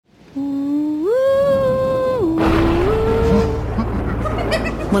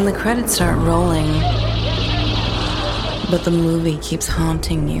When the credits start rolling, but the movie keeps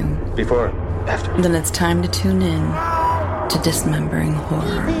haunting you. Before, after. Then it's time to tune in to Dismembering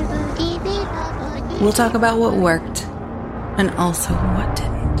Horror. We'll talk about what worked and also what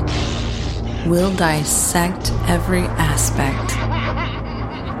didn't. We'll dissect every aspect.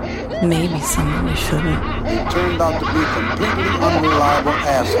 Maybe some that we shouldn't. He turned out to be completely unreliable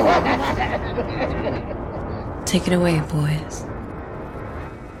asshole. Take it away, boys.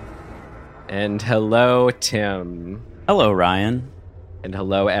 And hello, Tim. Hello, Ryan. And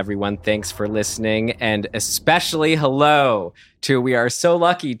hello, everyone. Thanks for listening. And especially hello to, we are so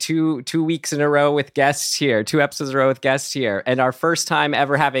lucky, two weeks in a row with guests here, 2 episodes in a row with guests here. And our first time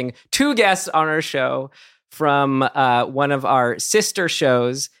ever having 2 guests on our show from one of our sister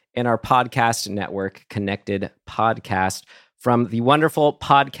shows in our podcast network, Connected Podcast, from the wonderful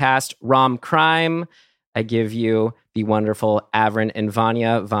podcast Rom Crime. I give you the wonderful Avrin and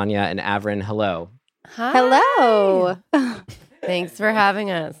Vanya. Vanya and Avrin, hello. Hi. Hello. Thanks for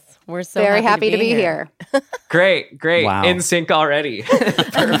having us. We're so very happy to be here. Great. Wow. In sync already.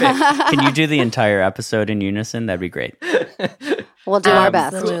 Perfect. Can you do the entire episode in unison? That'd be great. We'll do our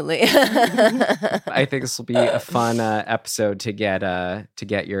best. Absolutely. I think this will be a fun episode to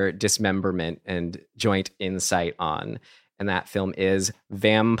get your dismemberment and joint insight on. And that film is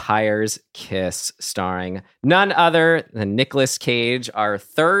Vampire's Kiss, starring none other than Nicolas Cage, our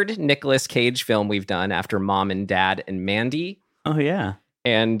 3rd Nicolas Cage film we've done after Mom and Dad and Mandy. Oh, yeah.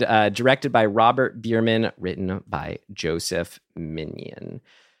 And directed by Robert Bierman, written by Joseph Minion.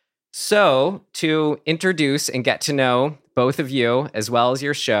 So, to introduce and get to know both of you, as well as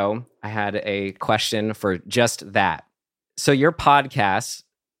your show, I had a question for just that. So, your podcast,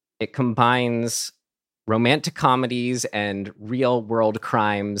 it combines romantic comedies and real-world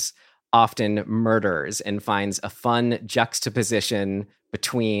crimes, often murders, and finds a fun juxtaposition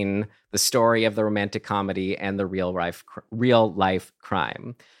between the story of the romantic comedy and the real-life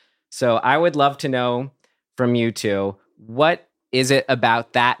crime. So I would love to know from you two, what is it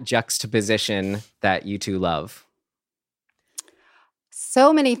about that juxtaposition that you two love?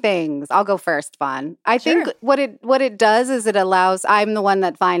 So many things. I'll go first, Vaughn. I think what it does is it allows, I'm the one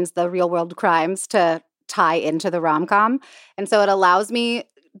that finds the real world crimes to tie into the rom-com. And so it allows me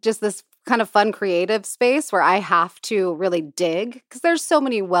just this kind of fun creative space where I have to really dig, because there's so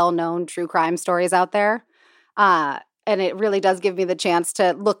many well-known true crime stories out there. And it really does give me the chance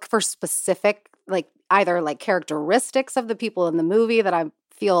to look for specific, either characteristics of the people in the movie that I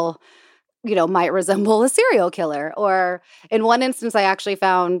feel, might resemble a serial killer. Or in one instance, I actually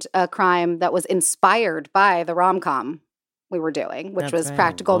found a crime that was inspired by the rom-com we were doing, which was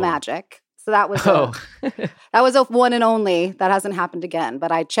Practical Magic. So that was a one and only. That hasn't happened again,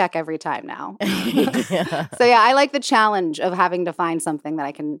 but I check every time now. So yeah, I like the challenge of having to find something that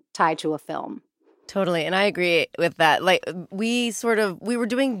I can tie to a film. Totally, and I agree with that. We were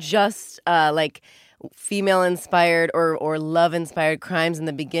doing just female-inspired or love-inspired crimes in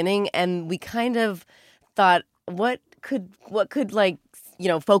the beginning, and we kind of thought, what could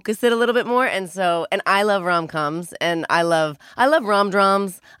focus it a little bit more. And I love rom-coms, and I love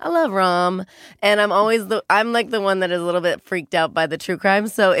rom-droms. I love rom, and I'm the one that is a little bit freaked out by the true crime.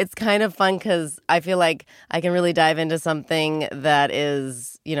 So it's kind of fun because I feel like I can really dive into something that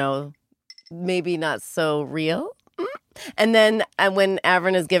is, maybe not so real. And then when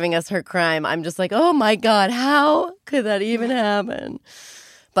Avrin is giving us her crime, I'm just like, oh my God, how could that even happen?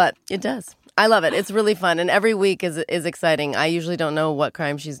 But it does. I love it. It's really fun. And every week is exciting. I usually don't know what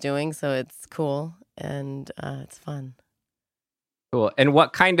crime she's doing, so it's cool and it's fun. Cool. And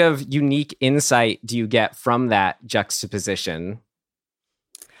what kind of unique insight do you get from that juxtaposition?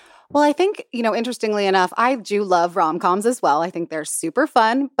 Well, I think, interestingly enough, I do love rom-coms as well. I think they're super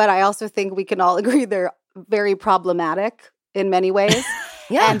fun, but I also think we can all agree they're very problematic in many ways.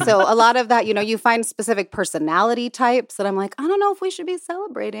 Yeah. And so a lot of that, you find specific personality types that I'm like, I don't know if we should be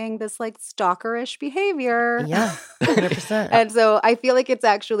celebrating this stalkerish behavior. Yeah, 100%. And so I feel like it's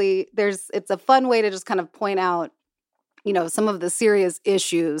actually, it's a fun way to just kind of point out, some of the serious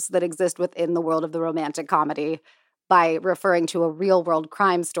issues that exist within the world of the romantic comedy by referring to a real world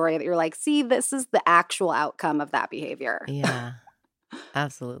crime story that you're like, see, this is the actual outcome of that behavior. Yeah.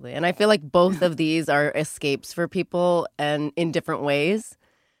 Absolutely. And I feel like both of these are escapes for people and in different ways.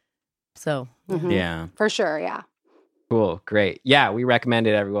 So, yeah. For sure, yeah. Cool, great. Yeah, we recommend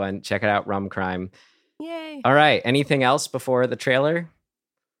it, everyone. Check it out, Rum Crime. Yay. All right, anything else before the trailer?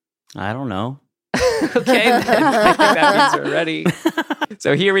 I don't know. Okay, then. I think that means we're ready.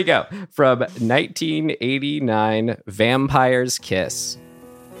 So here we go. From 1989, Vampire's Kiss.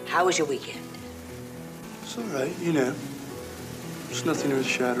 How was your weekend? It's all right, It's nothing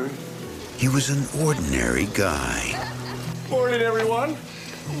earth-shattering. He was an ordinary guy. Morning, everyone.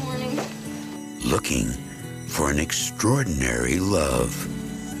 Morning. Looking for an extraordinary love.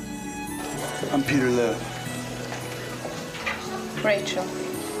 I'm Peter Lowe. Rachel.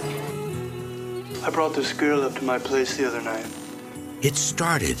 I brought this girl up to my place the other night. It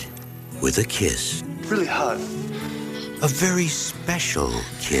started with a kiss. Really hot. A very special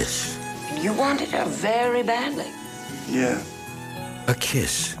kiss. You wanted her very badly. Yeah. A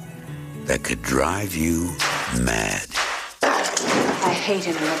kiss that could drive you mad. I hate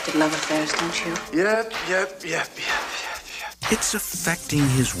interrupted love affairs, don't you? Yep. It's affecting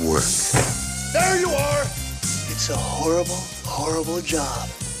his work. There you are. It's a horrible, horrible job.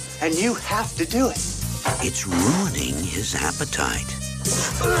 And you have to do it. It's ruining his appetite.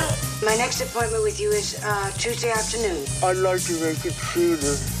 My next appointment with you is Tuesday afternoon. I'd like to make it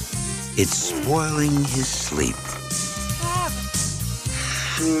sooner. It's spoiling his sleep.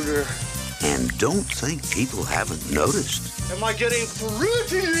 Sooner. And don't think people haven't noticed. Am I getting through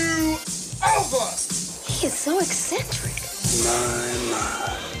to you? Over! He is so eccentric.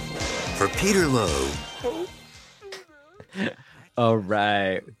 My. For Peter Lowe, All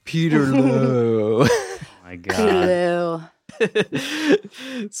right. Peter Lowe. My God. Hello.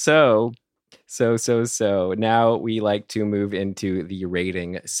 So now we like to move into the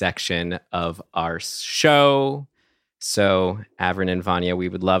rating section of our show. So Avrin and Vanya, we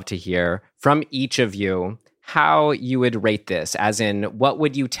would love to hear from each of you how you would rate this, as in what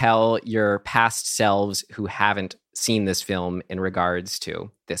would you tell your past selves who haven't seen this film in regards to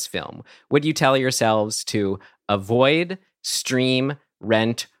this film? Would you tell yourselves to avoid, stream,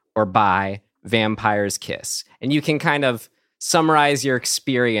 rent, or buy Vampire's Kiss? And you can kind of summarize your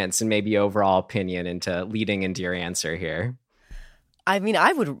experience and maybe overall opinion into leading into your answer here. I mean,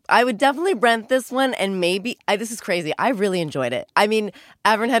 I would definitely rent this one, and maybe this is crazy. I really enjoyed it. I mean,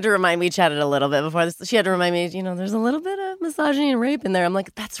 Avrin had to remind me. We chatted a little bit before this. She had to remind me. There's a little bit of misogyny and rape in there. I'm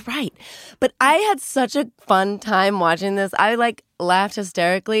like, that's right. But I had such a fun time watching this. I laughed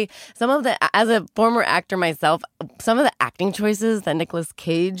hysterically. As a former actor myself, some of the acting choices that Nicolas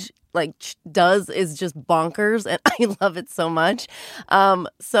Cage does is just bonkers, and I love it so much.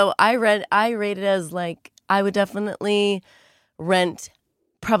 So I rate it as I would definitely rent.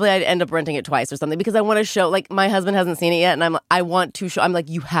 Probably I'd end up renting it twice or something, because I want to show, my husband hasn't seen it yet, and I want to show. I'm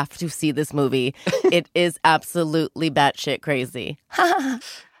like, you have to see this movie. It is absolutely batshit crazy. Good.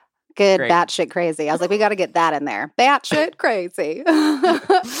 Great. Batshit crazy. I was like, we got to get that in there. Batshit crazy. I'm going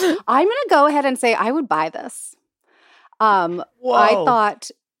to go ahead and say I would buy this. I thought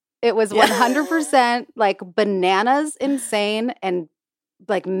it was 100% bananas insane and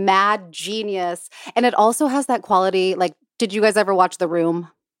mad genius. And it also has that quality. Did you guys ever watch The Room?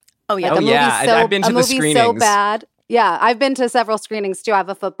 Oh, yeah. I've been to the screenings. So bad. Yeah, I've been to several screenings too. I have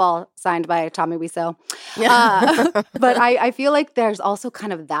a football signed by Tommy Wiseau. But I feel like there's also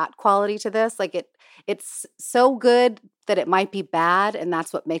kind of that quality to this. It's so good that it might be bad, and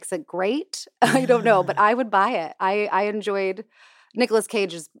that's what makes it great. I don't know, but I would buy it. I enjoyed. Nicolas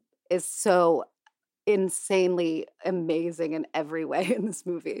Cage is so insanely amazing in every way in this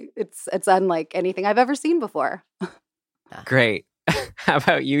movie. It's unlike anything I've ever seen before. Great. How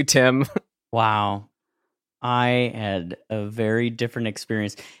about you, Tim? Wow. I had a very different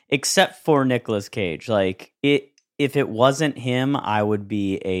experience, except for Nicolas Cage. If it wasn't him, I would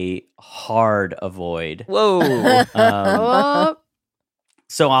be a hard avoid. Whoa.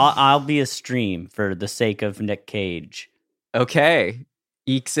 So I'll be a stream for the sake of Nick Cage. Okay.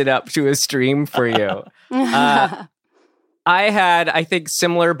 Ekes it up to a stream for you. I had, I think,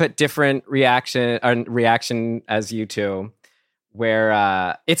 similar but different reaction as you two,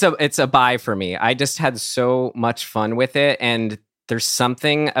 where it's a buy for me. I just had so much fun with it, and there's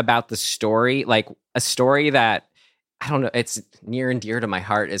something about the story, a story that, I don't know, it's near and dear to my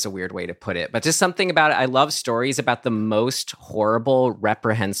heart is a weird way to put it, but just something about it. I love stories about the most horrible,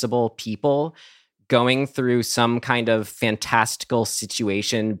 reprehensible people going through some kind of fantastical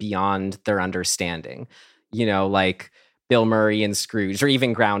situation beyond their understanding, like Bill Murray and Scrooge, or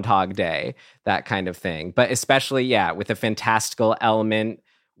even Groundhog Day, that kind of thing. But especially, with a fantastical element,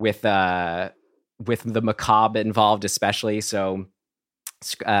 with the macabre involved, especially. So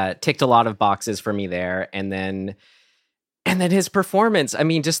ticked a lot of boxes for me there. And then his performance, I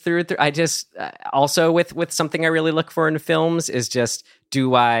mean, just through I just also with something I really look for in films is just,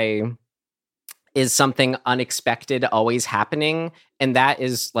 is something unexpected always happening? And that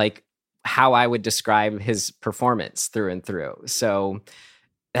is how I would describe his performance through and through. So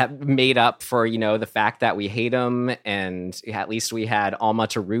that made up for, the fact that we hate him, and at least we had Alma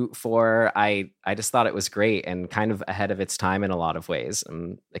to root for. I just thought it was great and kind of ahead of its time in a lot of ways.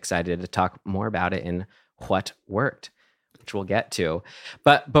 I'm excited to talk more about it in What Worked, which we'll get to.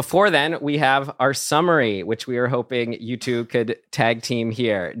 But before then, we have our summary, which we are hoping you two could tag team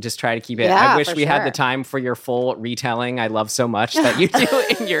here. Just try to keep it. Yeah, I wish for we had sure. the time for your full retelling. I love so much that you do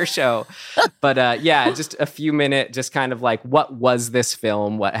in your show. But just a few minutes, just kind of like, what was this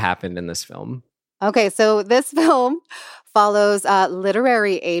film? What happened in this film? Okay, so this film follows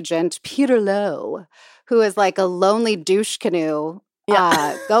literary agent Peter Lowe, who is like a lonely douche canoe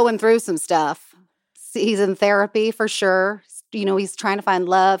going through some stuff. He's in therapy for sure. He's trying to find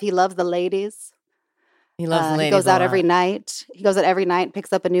love. He loves the ladies. He loves the ladies. He goes a out lot. every night. He goes out every night,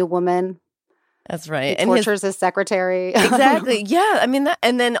 picks up a new woman. That's right. He tortures his secretary. Exactly. Yeah. I mean,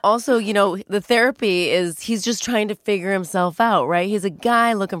 and then also, the therapy is he's just trying to figure himself out, right? He's a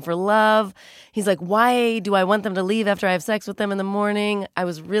guy looking for love. He's like, why do I want them to leave after I have sex with them in the morning? I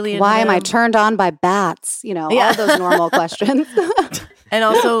was really into Why am I them. turned on by bats? All those normal questions. And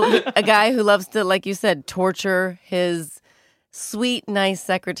also a guy who loves to, like you said, torture his sweet, nice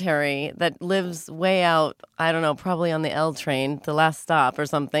secretary that lives way out, I don't know, probably on the L train, the last stop or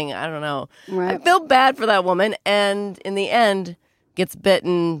something. I don't know. Right. I feel bad for that woman. And in the end, gets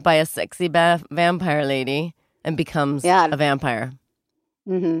bitten by a sexy vampire lady and becomes a vampire.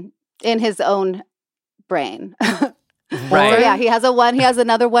 Mm-hmm. In his own brain. Right. So yeah, he has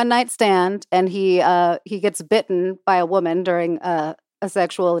another one night stand, and he gets bitten by a woman during a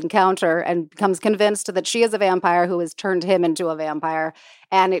sexual encounter and becomes convinced that she is a vampire who has turned him into a vampire.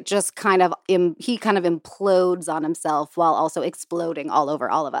 And it just he kind of implodes on himself while also exploding all over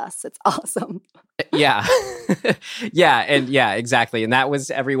all of us. It's awesome. Yeah. Yeah, exactly. And that was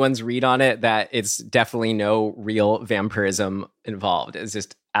everyone's read on it, that it's definitely no real vampirism involved. It's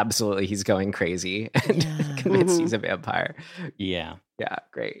just absolutely he's going crazy and convinced he's a vampire. Yeah. Yeah,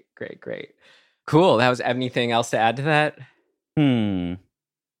 great. Cool. That was anything else to add to that? Not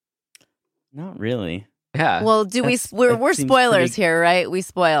really. Yeah. Well, we're seems spoilers pretty- here, right? We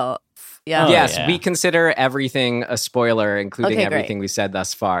spoil. Yeah. Yes, yeah. we consider everything a spoiler, including Okay, great. everything we said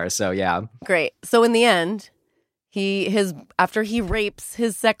thus far. So yeah. Great. So in the end, after he rapes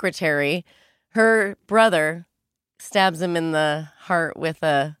his secretary, her brother stabs him in the heart with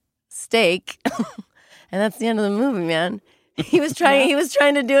a stake. And that's the end of the movie, man. He was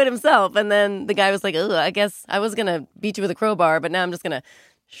trying to do it himself, and then the guy was like, "Oh, I guess I was gonna beat you with a crowbar, but now I'm just gonna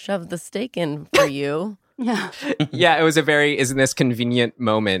shove the stake in for you." Yeah. Yeah, it was isn't this convenient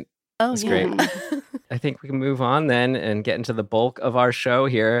moment? Oh, That's yeah. great. I think we can move on then and get into the bulk of our show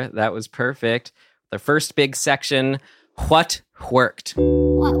here. That was perfect. The first big section, what worked?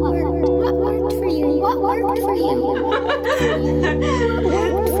 What worked? What worked for you? What worked for you?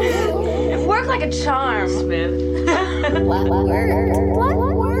 It worked like a charm, Smith. What worked? What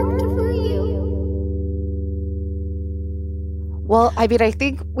worked for you? Well, I mean, I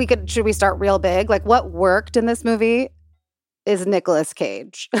think should we start real big? Like, what worked in this movie is Nicolas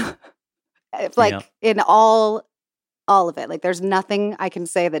Cage. In all of it. Like, there's nothing I can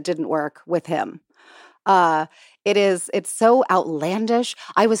say that didn't work with him. It's so outlandish.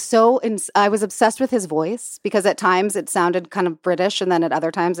 I was obsessed with his voice because at times it sounded kind of British, and then at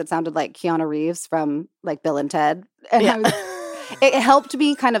other times it sounded like Keanu Reeves from like Bill and Ted. And it helped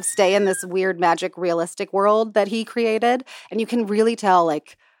me kind of stay in this weird, magic, realistic world that he created. And you can really tell,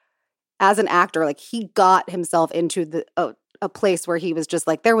 like, as an actor, like, he got himself into a place where he was just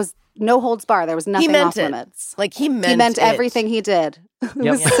like, there was no holds bar. There was nothing off limits. Like, he meant it. Everything he did. It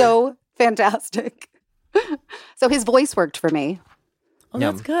was so fantastic. So his voice worked for me. Oh,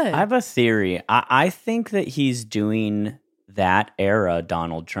 that's good. I have a theory. I think that he's doing that era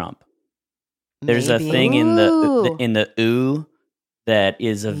Donald Trump. There's a thing in the ooh that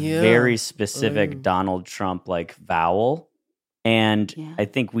is a very specific Donald Trump like vowel, and I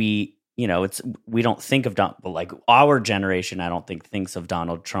think we don't think of like our generation. I don't think thinks of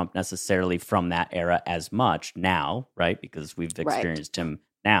Donald Trump necessarily from that era as much now, right? Because we've experienced him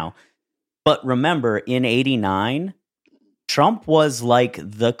now. But remember, in '89, Trump was like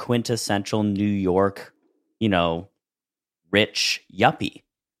the quintessential New York, rich yuppie.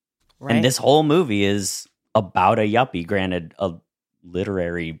 Right. And this whole movie is about a yuppie, granted a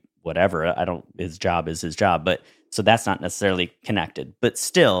literary whatever. His job is his job, but so that's not necessarily connected. But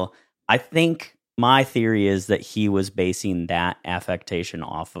still, I think my theory is that he was basing that affectation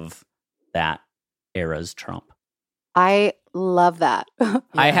off of that era's Trump. I love that.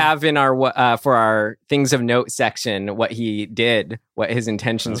 I have in our for our things of note section what he did, what his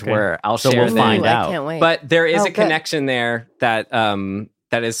intentions were. I'll share we'll them. find out. I can't wait. But there is a connection there that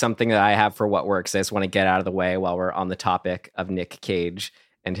that is something that I have for what works. I just want to get out of the way while we're on the topic of Nick Cage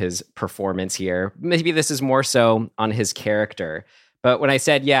and his performance here. Maybe this is more so on his character. But when I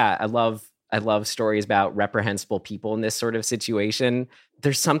said, yeah, I love stories about reprehensible people in this sort of situation,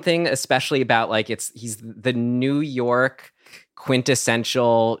 there's something especially about like he's the New York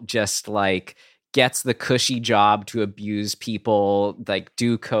quintessential, just like gets the cushy job to abuse people, like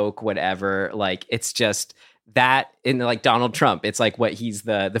do coke, whatever. Like it's just that in like Donald Trump, it's like what he's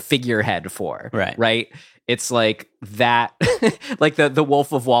the figurehead for, right? It's like that, like the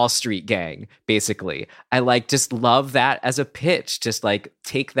Wolf of Wall Street gang, basically. I like just love that as a pitch. Just like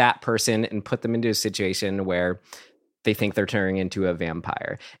take that person and put them into a situation where they think they're turning into a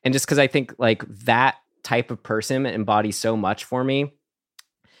vampire. And just because I think like that type of person embodies so much for me,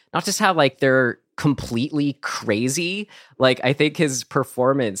 not just how like they're completely crazy. Like I think his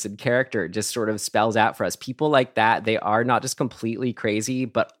performance and character just sort of spells out for us. People like that, they are not just completely crazy,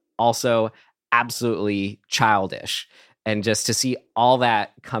 but also absolutely childish. And just to see all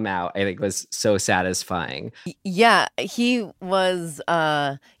that come out, I think was so satisfying. Yeah, he was,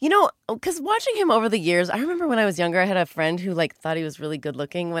 because watching him over the years, I remember when I was younger, I had a friend who like thought he was really good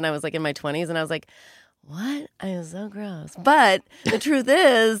looking when I was like in my 20s. And I was like, what? I am so gross. But the truth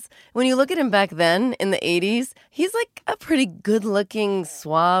is, when you look at him back then in the 80s, he's like a pretty good looking,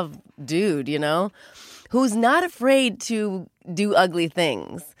 suave dude, who's not afraid to do ugly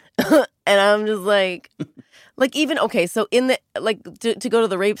things. And I'm just like even, okay, so in the, like, to go to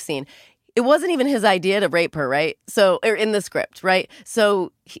the rape scene, it wasn't even his idea to rape her, right? So, or in the script, right?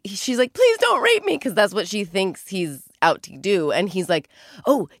 So she's like, please don't rape me, because that's what she thinks he's out to do. And he's like,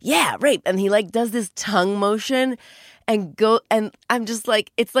 oh, yeah, rape. And he like does this tongue motion and I'm just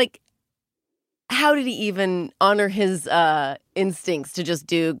like, it's like, how did he even honor his instincts to just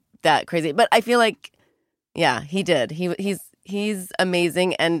do that crazy? But I feel like, yeah, he did. He's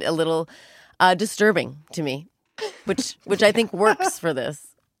amazing and a little disturbing to me, which I think works for this.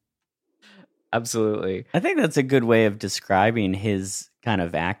 Absolutely. I think that's a good way of describing his kind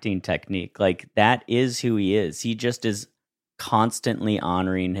of acting technique. Like that is who he is. He just is constantly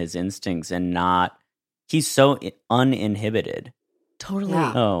honoring his instincts and he's so uninhibited. Totally.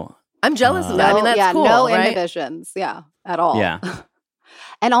 Yeah. Oh, I'm jealous of that. I mean, that's cool, no right? inhibitions. Yeah, at all. Yeah.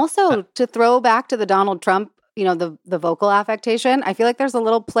 And also to throw back to the Donald Trump, the vocal affectation, I feel like there's a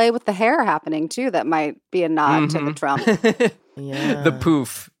little play with the hair happening too that might be a nod to the Trump. Yeah. The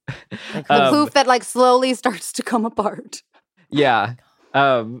poof. The poof that like slowly starts to come apart. Yeah.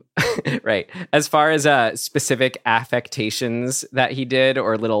 Right. As far as specific affectations that he did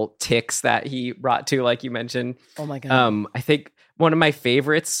or little tics that he brought to, like you mentioned. Oh my God. I think one of my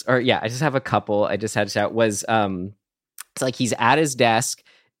favorites, I just have a couple I just had to shout, was it's like he's at his desk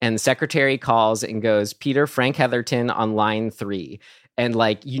and the secretary calls and goes, Peter Frank Heatherton on line 3. And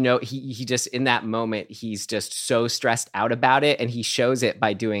like, he just in that moment, he's just so stressed out about it. And he shows it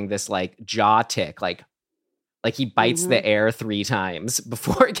by doing this like jaw tick, like he bites the air 3 times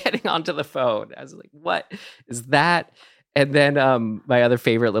before getting onto the phone. I was like, what is that? And then my other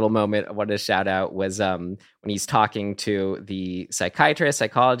favorite little moment I wanted to shout out was when he's talking to the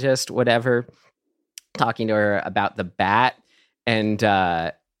psychologist, whatever, talking to her about the bat. And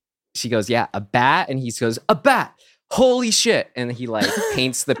she goes, yeah, a bat. And he goes, a bat. Holy shit. And he like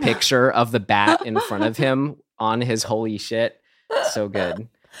paints the picture of the bat in front of him on his holy shit. So good.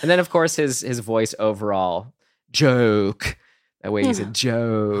 And then of course his voice overall, joke. That way he's a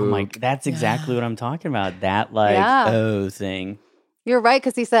joke. Oh my, that's exactly what I'm talking about. That like, thing. You're right,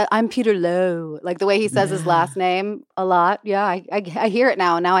 because he said, I'm Peter Lowe. Like the way he says his last name a lot. Yeah, I hear it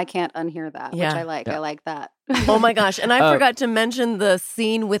now. Now I can't unhear that, which I like. Yeah. I like that. Oh my gosh. And I forgot to mention the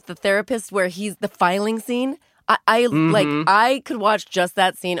scene with the therapist where he's the filing scene. I could watch just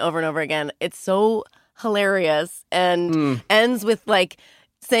that scene over and over again. It's so hilarious and ends with like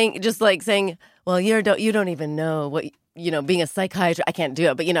saying, well, you don't even know what, being a psychiatrist, I can't do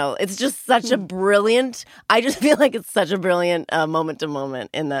it. But, it's just such a brilliant, I just feel like it's such a brilliant moment to moment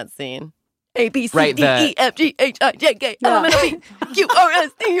in that scene. A, B, C, D, E, F, G, H, I, J, K, L, M, N, O, P, Q, R,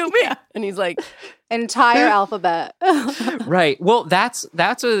 S, T, U, V. And he's like... entire alphabet. Right. Well, that's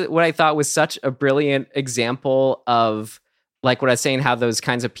what I thought was such a brilliant example of like what I was saying, how those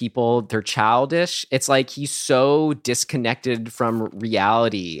kinds of people, they're childish. It's like he's so disconnected from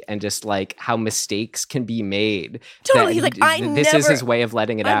reality and just like how mistakes can be made. Totally. He's like, this is his way of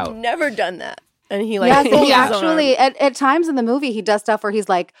letting it out. I've never done that. And he like, yeah, so he actually, at times in the movie, he does stuff where he's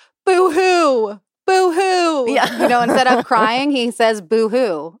like, boo-hoo. Boo-hoo. Yeah. Instead of crying, he says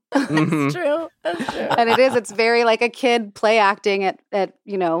boo-hoo. That's true. That's true. And it's very like a kid play acting at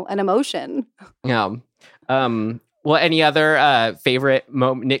an emotion. Yeah. Well, any other favorite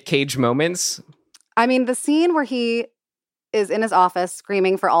Nick Cage moments? I mean, the scene where he is in his office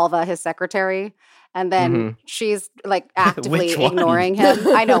screaming for Alva, his secretary, and then she's like actively ignoring him.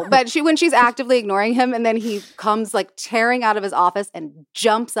 I know, but when she's actively ignoring him, and then he comes like tearing out of his office and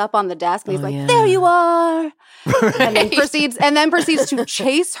jumps up on the desk, and he's like, "There you are," and then proceeds to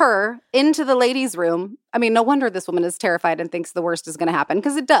chase her into the ladies' room. I mean, no wonder this woman is terrified and thinks the worst is going to happen,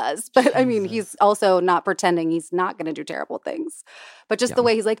 because it does. But I mean, he's also not pretending he's not going to do terrible things. But just the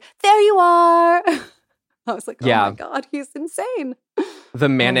way he's like, "There you are." I was like, oh my God, he's insane. The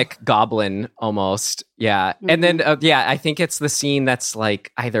manic goblin almost. Yeah. And then, I think it's the scene that's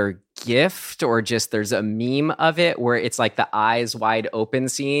like either GIFed or just there's a meme of it where it's like the eyes wide open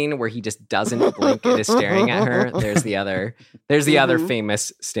scene where he just doesn't blink and is staring at her. There's the other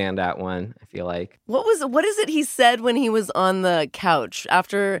famous standout one, I feel like. What is it he said when he was on the couch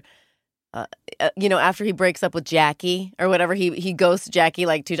after... after he breaks up with Jackie or whatever, he ghosts Jackie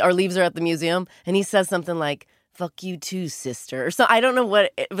or leaves her at the museum, and he says something like "fuck you too, sister." So I don't know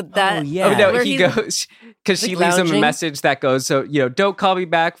what, but that. Oh no, he goes because she leaves him a message that goes, "So don't call me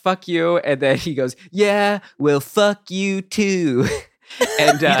back, fuck you," and then he goes, "Yeah, well, fuck you too."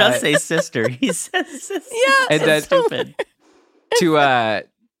 And he does say sister. He says sister. Yeah, and then stupid.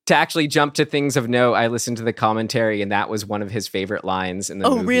 To actually jump to things of note, I listened to the commentary, and that was one of his favorite lines in the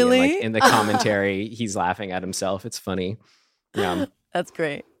movie. Oh, really? And, like, in the commentary, he's laughing at himself. It's funny. Yeah. That's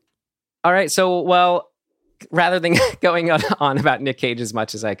great. All right. So, well, rather than going on about Nick Cage as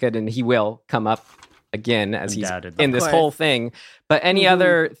much as I could, and he will come up again as he's in this whole thing, but any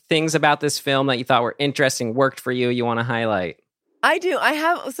other things about this film that you thought were interesting, worked for you, you want to highlight? I do. I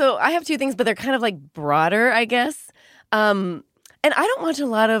have two things, but they're kind of like broader, I guess. And I don't watch a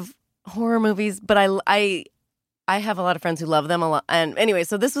lot of horror movies, but I have a lot of friends who love them a lot. And anyway,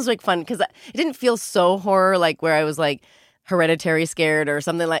 so this was like fun because it didn't feel so horror, like where I was like Hereditary scared or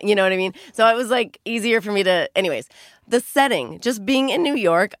something like, you know what I mean? So it was like easier for me to, anyways, the setting, just being in New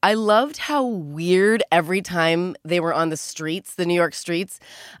York, I loved how weird every time they were on the streets, the New York streets,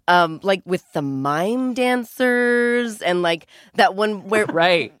 like with the mime dancers and like that one where,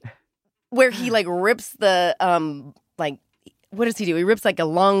 where he like rips the, like, what does he do? He rips like a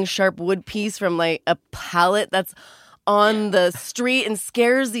long, sharp wood piece from like a pallet that's on the street and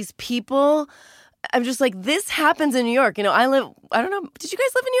scares these people. I'm just like, this happens in New York. I don't know. Did you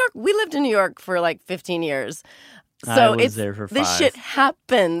guys live in New York? We lived in New York for like 15 years. So I was there for 5. This shit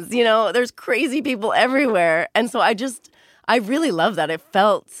happens, there's crazy people everywhere. And so I really love that. It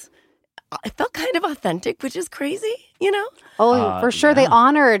felt kind of authentic, which is crazy, Oh, for sure. Yeah.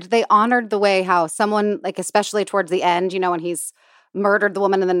 They honored the way how someone, like, especially towards the end, when he's murdered the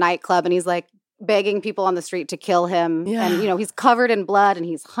woman in the nightclub and he's like begging people on the street to kill him. Yeah. And, he's covered in blood and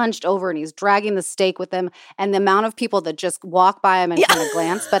he's hunched over and he's dragging the stake with him. And the amount of people that just walk by him and kind of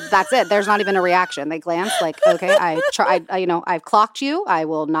glance, but that's it. There's not even a reaction. They glance like, okay, I've clocked you. I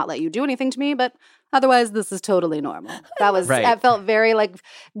will not let you do anything to me, but otherwise this is totally normal. That felt very like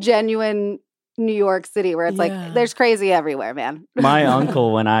genuine New York City, where it's like, there's crazy everywhere, man. My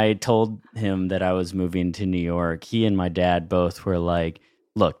uncle, when I told him that I was moving to New York, he and my dad both were like,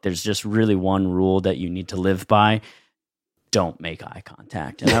 look, there's just really one rule that you need to live by. Don't make eye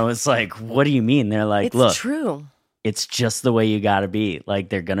contact. And I was like, what do you mean? They're like, it's look, true. It's just the way you got to be. Like,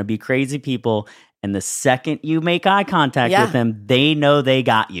 they're going to be crazy people. And the second you make eye contact with them, they know they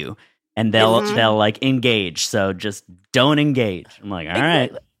got you. And they'll like engage. So just don't engage. I'm like, all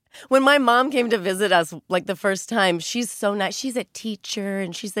right. When my mom came to visit us, like the first time, she's so nice. She's a teacher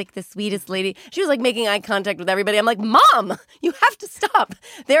and she's like the sweetest lady. She was like making eye contact with everybody. I'm like, Mom, you have to stop.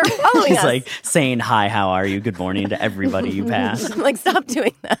 They're following us. She's like saying, hi, how are you? Good morning to everybody you pass. I'm like, stop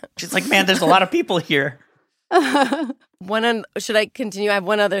doing that. She's like, man, there's a lot of people here. Should I continue? I have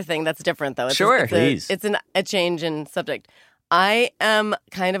one other thing that's different, though. Please. It's a change in subject. I am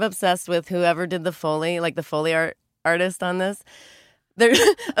kind of obsessed with whoever did the Foley, like the Foley artist on this.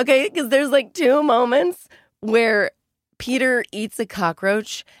 Because there's like 2 moments where Peter eats a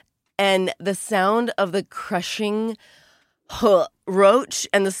cockroach and the sound of the crushing roach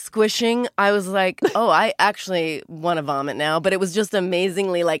and the squishing, I was like, oh, I actually want to vomit now. But it was just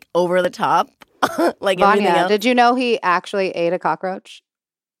amazingly like over the top. Like Vanya, everything else. Did you know he actually ate a cockroach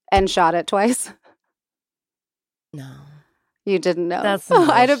and shot it twice? No. You didn't know. That's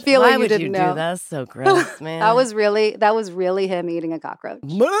I had a feeling you didn't know. Do? That's so gross, man. that was really him eating a cockroach.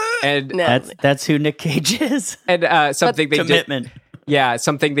 And that's who Nick Cage is. And something they commitment.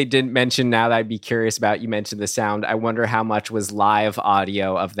 Something they didn't mention now that I'd be curious about. You mentioned the sound. I wonder how much was live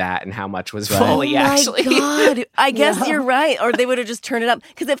audio of that and how much was Foley actually. God. I guess you're right. Or they would have just turned it up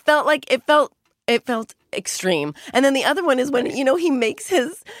because it felt extreme. And then the other one is when, he makes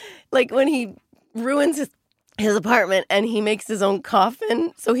his, like when he ruins his apartment and he makes his own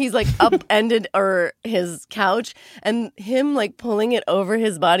coffin. So he's like upended or his couch and him like pulling it over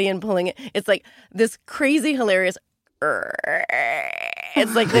his body and pulling it. It's like this crazy, hilarious.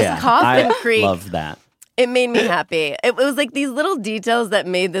 It's like this coffin creak. I love that. It made me happy. It was like these little details that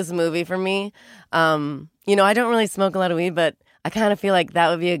made this movie for me. I don't really smoke a lot of weed, but I kind of feel like that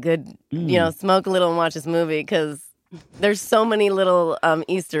would be a good, smoke a little and watch this movie because there's so many little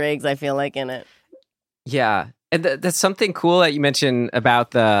Easter eggs, I feel like, in it. Yeah. And that's something cool that you mentioned about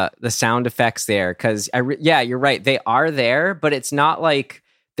the sound effects there. Because, you're right. They are there, but it's not like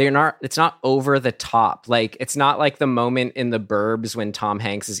it's not over the top. Like, it's not like the moment in The Burbs when Tom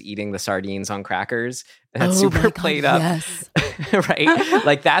Hanks is eating the sardines on crackers. That's super played up. Yes. Right?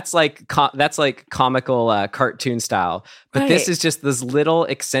 Like, that's like comical cartoon style. But this is just those little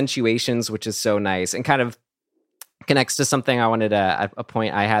accentuations, which is so nice and kind of connects to something I wanted a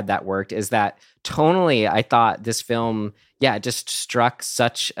point I had that worked is that tonally, I thought this film, just struck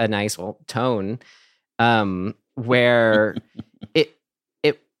such a nice tone where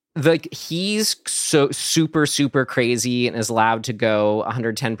he's so super, super crazy and is allowed to go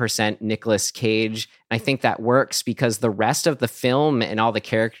 110% Nicolas Cage. And I think that works because the rest of the film and all the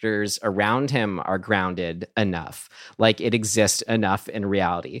characters around him are grounded enough. Like it exists enough in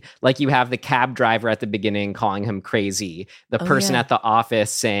reality. Like you have the cab driver at the beginning calling him crazy. The person at the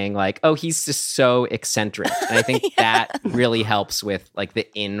office saying like, oh, he's just so eccentric. And I think that really helps with like the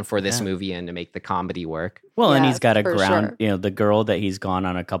in for this movie and to make the comedy work. Well, and he's got a ground, the girl that he's gone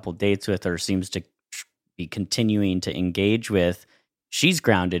on a couple dates with or seems to be continuing to engage with, she's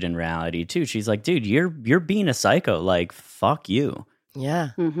grounded in reality too. She's like, dude, you're being a psycho. Like, fuck you.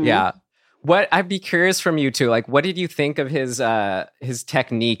 Yeah. Mm-hmm. Yeah. What I'd be curious from you too, like, what did you think of his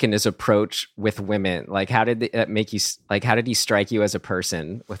technique and his approach with women? Like, how did that make you, like, how did he strike you as a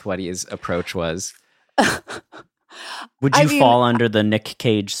person with what his approach was? Would you fall under the Nick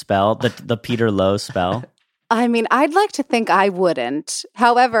Cage spell, the Peter Lowe spell? I mean, I'd like to think I wouldn't.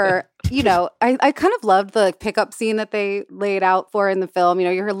 However, I kind of loved the pickup scene that they laid out for in the film.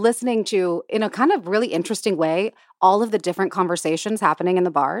 You're listening to, in a kind of really interesting way, all of the different conversations happening in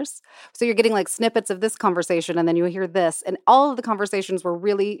the bars. So you're getting like snippets of this conversation and then you hear this. And all of the conversations were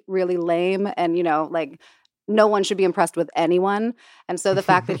really, really lame. And, like no one should be impressed with anyone. And so the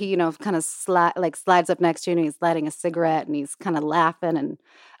fact that he, kind of slides up next to you and he's lighting a cigarette and he's kind of laughing and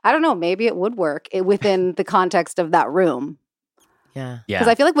I don't know, maybe it would work within the context of that room. Yeah. Because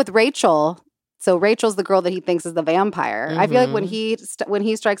I feel like with Rachel, so Rachel's the girl that he thinks is the vampire. Mm-hmm. I feel like when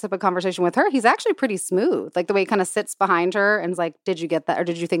he strikes up a conversation with her, he's actually pretty smooth. Like the way he kind of sits behind her and is like, did you get that? Or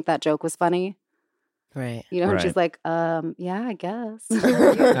did you think that joke was funny? Right. And she's like, yeah, I guess.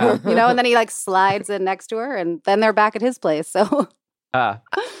 And then he like slides in next to her and then they're back at his place. So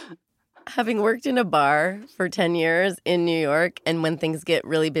having worked in a bar for 10 years in New York, and when things get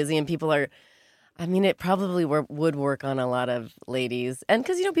really busy and people are, it probably would work on a lot of ladies. And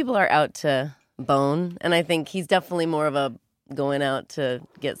because, people are out to bone. And I think he's definitely more of a going out to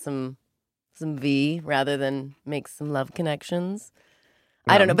get some V rather than make some love connections.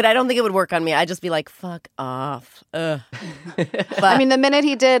 I don't know, but I don't think it would work on me. I'd just be like, fuck off. Ugh. But the minute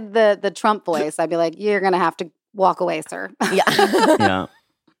he did the Trump voice, I'd be like, you're going to have to walk away, sir. Yeah. Yeah.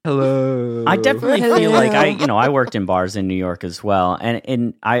 Hello. I definitely feel like I worked in bars in New York as well,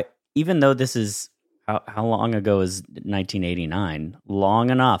 and I, even though this is how long ago is 1989, long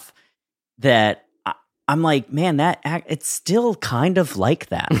enough that I'm like, man, it's still kind of like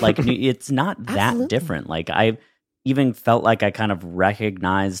that. Like it's not that different. Like I even felt like I kind of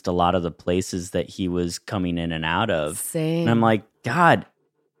recognized a lot of the places that he was coming in and out of. Same. And I'm like, God,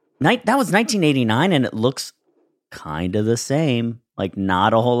 that was 1989, and it looks kind of the same. Like,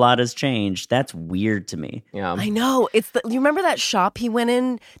 not a whole lot has changed. That's weird to me. Yeah, I know. You remember that shop he went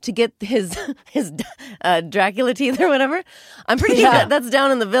in to get his Dracula teeth or whatever? I'm pretty sure that's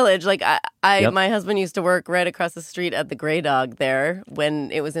down in the Village. Like, my husband used to work right across the street at the Grey Dog there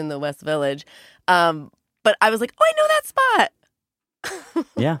when it was in the West Village. But I was like, oh, I know that spot.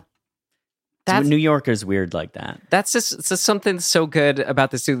 Yeah. So New York is weird like that. That's just something so good about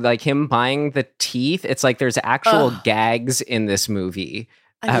this dude. Like him buying the teeth. It's like there's actual gags in this movie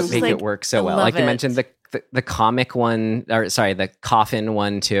that make it work so well. Like you mentioned the comic one, or sorry, the coffin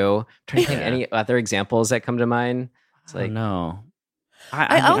one too. I'm trying to think any other examples that come to mind. It's like no.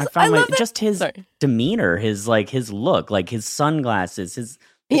 I found just his demeanor, his look, like his sunglasses,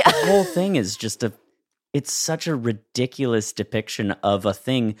 the whole thing is just it's such a ridiculous depiction of a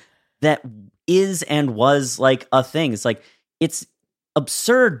thing that is and was like a thing. It's like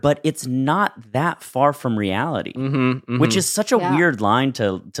absurd, but it's not that far from reality, which is such a weird line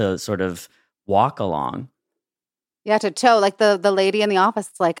to sort of walk along. Yeah, to toe. Like the lady in the office,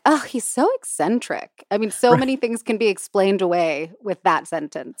 it's like, oh, he's so eccentric. I mean, so many things can be explained away with that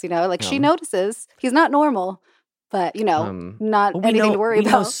sentence, Like she notices he's not normal, but, not anything to worry about.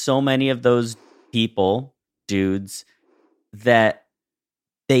 We know so many of those people, dudes, that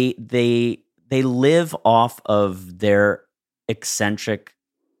they live off of their eccentric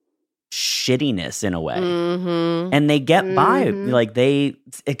shittiness in a way, and they get by. Like they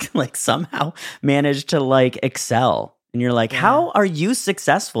somehow manage to excel, and you're like, how are you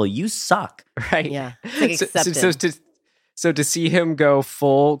successful? You suck, right? Yeah. So to see him go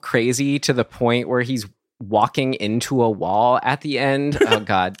full crazy to the point where he's walking into a wall at the end, oh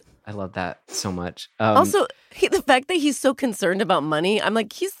God, I love that so much. Also, the fact that he's so concerned about money, I'm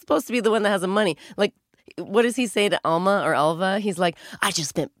like, he's supposed to be the one that has the money. Like, what does he say to Alma or Alva? He's like, I just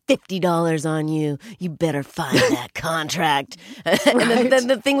spent $50 on you. You better find that contract. And then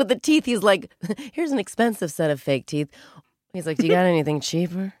the thing with the teeth, he's like, here's an expensive set of fake teeth. He's like, do you got anything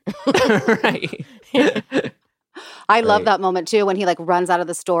cheaper? Right. I love that moment too when he runs out of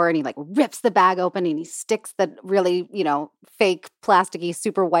the store and he rips the bag open and he sticks the really, fake plasticky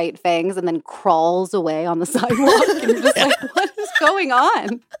super white fangs and then crawls away on the sidewalk. And you're just like, what is going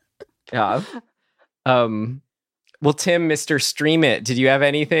on? Yeah. Well, Tim, Mr. Stream It, did you have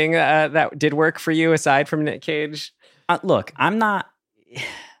anything that did work for you aside from Nick Cage? Look, I'm not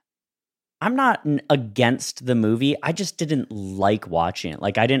against the movie. I just didn't like watching it.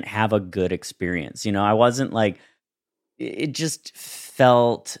 I didn't have a good experience. I wasn't it just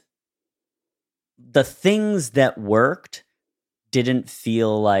felt the things that worked didn't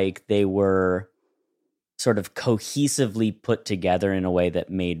feel like they were sort of cohesively put together in a way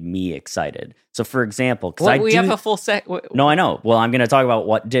that made me excited. So, for example, because we have a full set. No, I know. Well, I'm going to talk about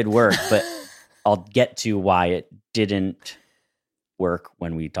what did work, but I'll get to why it didn't work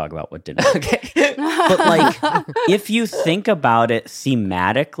when we talk about what didn't work. Okay. But if you think about it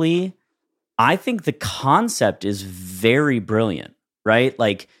thematically, I think the concept is very brilliant, right?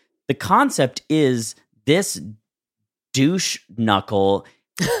 The concept is this douche knuckle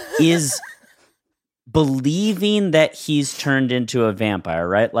is believing that he's turned into a vampire,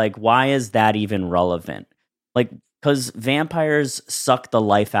 right? Why is that even relevant? Because vampires suck the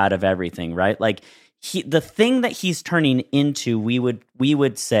life out of everything, right? The thing that he's turning into, we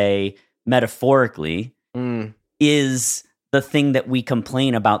would say metaphorically, is the thing that we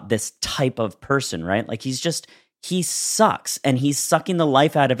complain about this type of person, right? He sucks and he's sucking the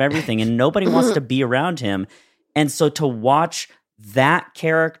life out of everything and nobody wants to be around him. And so to watch that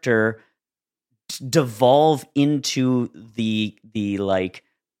character devolve into the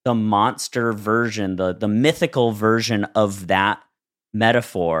monster version, the mythical version of that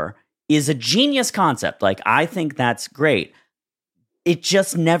metaphor is a genius concept. I think that's great. It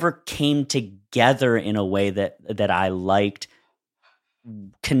just never came together in a way that I liked,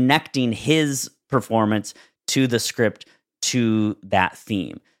 connecting his performance to the script, to that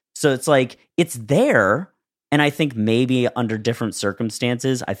theme. So it's there. And I think maybe under different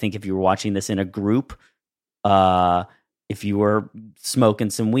circumstances, I think if you were watching this in a group, if you were smoking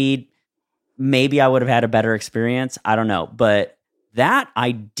some weed, maybe I would have had a better experience. I don't know. But that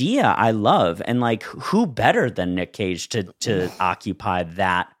idea I love. And who better than Nick Cage to occupy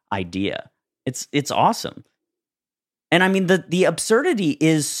that idea? It's awesome. And I mean, the absurdity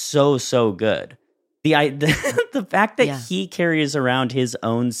is so good. The fact that he carries around his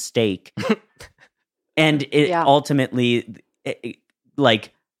own stake and it ultimately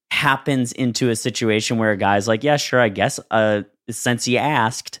happens into a situation where a guy's like, yeah, sure, I guess since you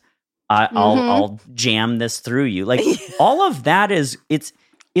asked, I'll jam this through you. All of that is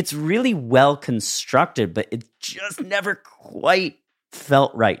it's really well constructed, but it just never quite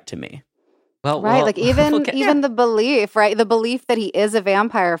felt right to me. Right, even the belief, right? The belief that he is a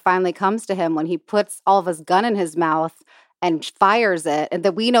vampire finally comes to him when he puts Alva's gun in his mouth and fires it. And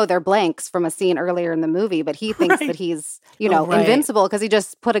that we know they're blanks from a scene earlier in the movie, but he thinks that he's, invincible because he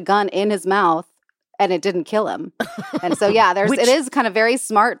just put a gun in his mouth and it didn't kill him. And so, it is kind of very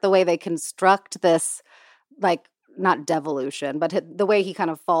smart the way they construct this, not devolution, but the way he kind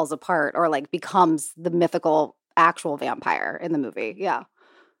of falls apart or becomes the mythical actual vampire in the movie. Yeah.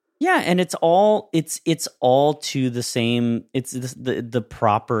 Yeah, and it's all to the same. It's the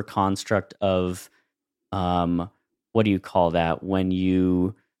proper construct of, what do you call that when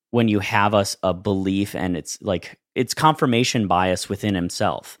you have a belief and it's confirmation bias within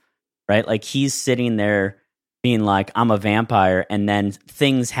himself, right? He's sitting there being like, I'm a vampire, and then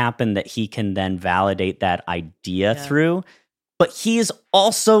things happen that he can then validate that idea through. but he is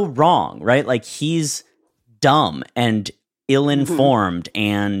also wrong, right? Like he's dumb and ill-informed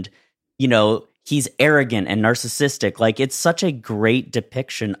and, you know, he's arrogant and narcissistic. Like it's such a great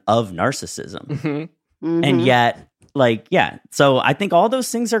depiction of narcissism. And yet, like, yeah. So I think all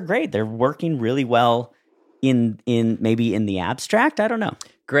those things are great. They're working really well in maybe in the abstract. I don't know.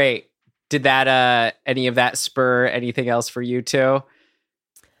 Great. Did that any of that spur anything else for you too?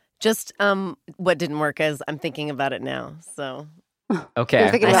 Just what didn't work is I'm thinking about it now. So okay,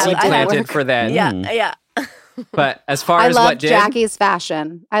 I seed planted for that. Yeah. But as far I as love what did, Jackie's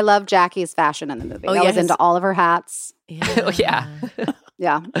fashion. I love Jackie's fashion in the movie. I was into all of her hats. yeah.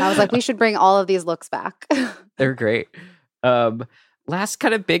 Yeah, I was like, we should bring all of these looks back. They're great. Last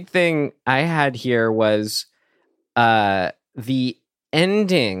kind of big thing I had here was the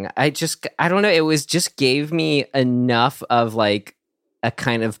ending. I don't know. It was just gave me enough of like a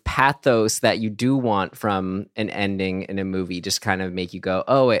kind of pathos that you do want from an ending in a movie. Just kind of make you go,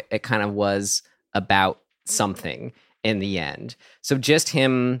 oh, it kind of was about something in the end. So just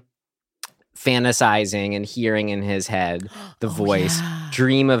him fantasizing and hearing in his head the voice,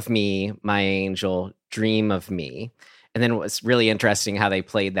 dream of me, my angel, dream of me. And then it was really interesting how they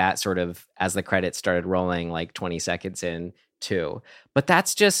played that sort of as the credits started rolling, like 20 seconds in too. But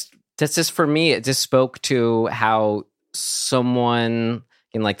that's just for me, it just spoke to how someone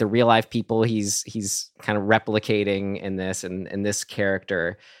in like the real life people he's kind of replicating in this and this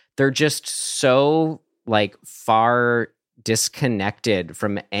character, they're just so like far disconnected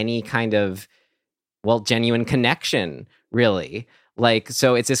from any kind of genuine connection, really. Like,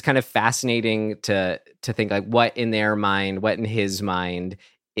 so it's just kind of fascinating to think like what in their mind, what in his mind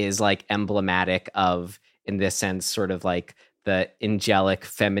is like emblematic of, in this sense, sort of like the angelic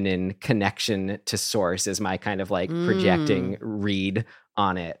feminine connection to source is my kind of like projecting read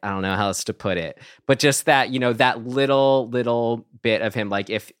on it. I don't know how else to put it, but just that, you know, that little bit of him,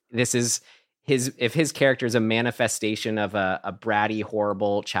 like if his character is a manifestation of a bratty,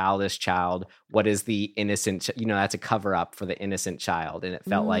 horrible, childish child, what is the innocent, you know, that's a cover up for the innocent child. And it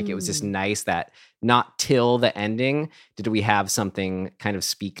felt like it was just nice that not till the ending did we have something kind of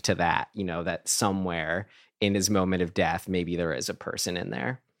speak to that, you know, that somewhere in his moment of death, maybe there is a person in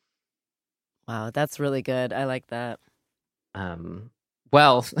there. Wow, that's really good. I like that.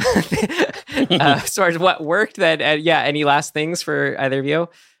 Well, as far as what worked, then, any last things for either of you?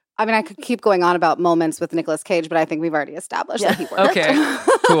 I mean, I could keep going on about moments with Nicolas Cage, but I think we've already established that he worked. Okay,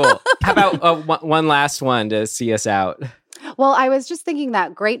 cool. How about one last one to see us out? Well, I was just thinking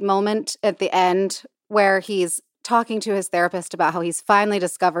that great moment at the end where he's talking to his therapist about how he's finally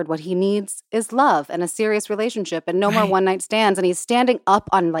discovered what he needs is love and a serious relationship and no more one-night stands. And he's standing up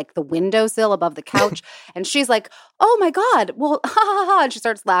on like the windowsill above the couch. And she's like, oh my God, well, ha ha ha. And she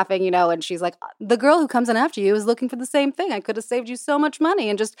starts laughing, you know, and she's like, the girl who comes in after you is looking for the same thing. I could have saved you so much money.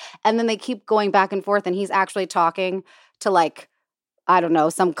 And then they keep going back and forth. And he's actually talking to like, I don't know,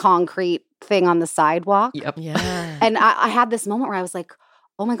 some concrete thing on the sidewalk. Yep. Yeah. And I had this moment where I was like,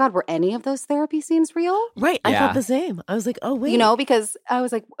 oh my God, were any of those therapy scenes real? Right. I thought the same. I was like, oh, wait. You know, because I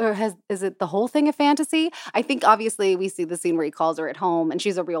was like, is it the whole thing a fantasy? I think obviously we see the scene where he calls her at home and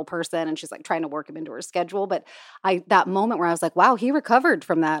she's a real person and she's like trying to work him into her schedule. But that moment where I was like, wow, he recovered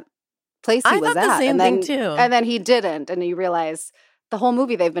from that place he was at. The same thing too. And then he didn't. And you realize the whole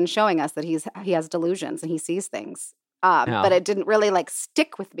movie they've been showing us that he has delusions and he sees things. But it didn't really like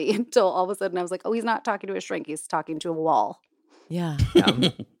stick with me until all of a sudden I was like, oh, he's not talking to a shrink. He's talking to a wall. Yeah.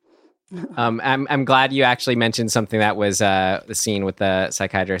 I'm glad you actually mentioned something that was the scene with the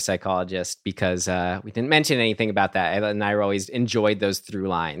psychologist, because we didn't mention anything about that. And I always enjoyed those through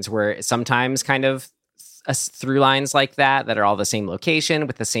lines where sometimes kind of through lines like that are all the same location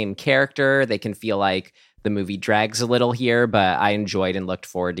with the same character. They can feel like the movie drags a little here, but I enjoyed and looked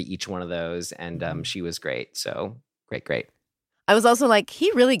forward to each one of those. And she was great. So great. I was also like, he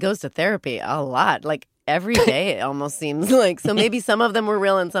really goes to therapy a lot. Like, every day, it almost seems like. So maybe some of them were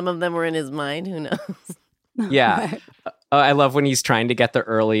real and some of them were in his mind. Who knows? Yeah. I love when he's trying to get the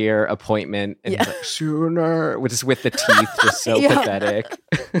earlier appointment and he's like, sooner, just with the teeth, just so pathetic.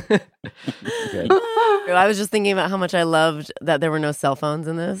 I was just thinking about how much I loved that there were no cell phones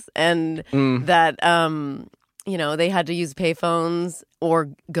in this and that, you know, they had to use payphones or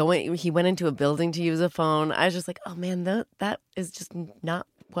he went into a building to use a phone. I was just like, oh man, that is just not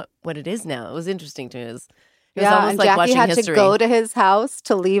what it is now. It was interesting to me. It was almost and like Jackie watching had history. To go to his house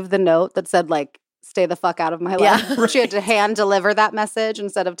to leave the note that said like, stay the fuck out of my life. Yeah, right. She had to hand deliver that message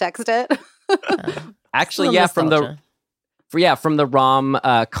instead of text it. Actually, yeah, from From the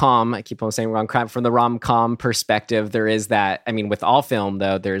rom-com, I keep on saying rom-com, from the rom-com perspective, there is that, I mean, with all film,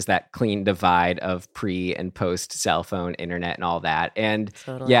 though, there's that clean divide of pre and post cell phone, internet, and all that. And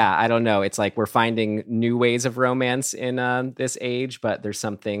Totally. yeah, I don't know. It's like we're finding new ways of romance in this age, but there's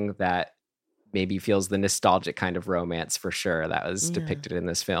something that maybe feels the nostalgic kind of romance for sure that was depicted in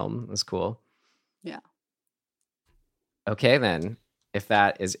this film. It was cool. Yeah. Okay, then, if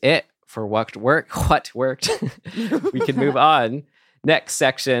that is it for what worked, we can move on. Next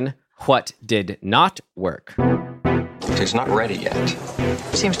section, what did not work? It's not ready yet.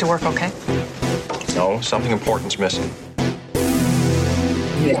 Seems to work okay. No, something important's missing.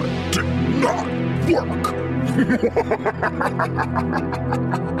 What did not work?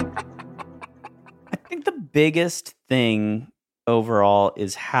 I think the biggest thing overall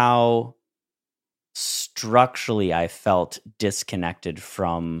is how structurally I felt disconnected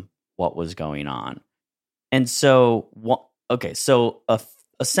from what was going on. And so,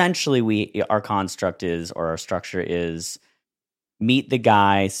 essentially our construct is, or our structure is, meet the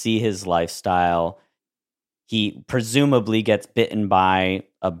guy, see his lifestyle. He presumably gets bitten by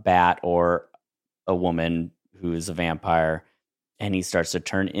a bat or a woman who is a vampire, and he starts to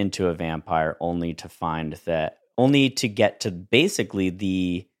turn into a vampire only to get to basically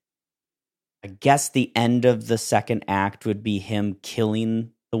the end of the second act would be him killing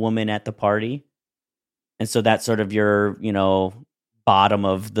the woman at the party. And so that's sort of your, bottom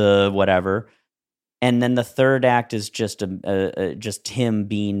of the whatever. And then the third act is just just him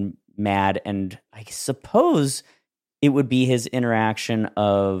being mad. And I suppose it would be his interaction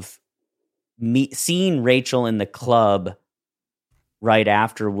of seeing Rachel in the club right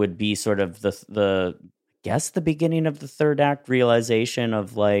after would be sort of the beginning of the third act realization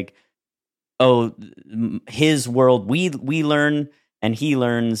of like, oh, his world, we learn and he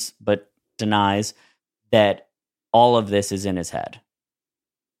learns but denies that all of this is in his head.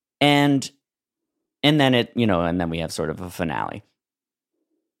 And then and then we have sort of a finale.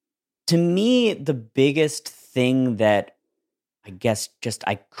 To me, the biggest thing that I guess just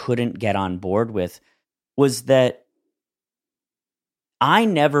I couldn't get on board with was that I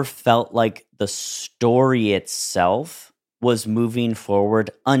never felt like the story itself was moving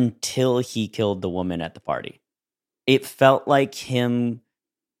forward until he killed the woman at the party. It felt like him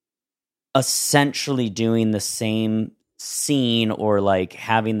essentially doing the same scene or like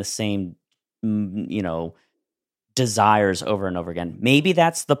having the same, desires over and over again. Maybe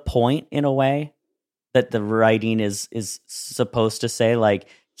that's the point in a way that the writing is supposed to say, like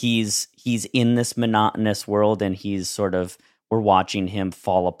he's in this monotonous world and we're watching him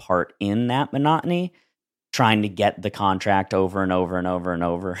fall apart in that monotony, trying to get the contract over and over and over and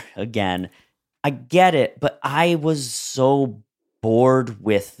over again. I get it, but I was so bored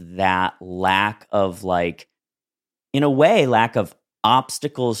with that lack of lack of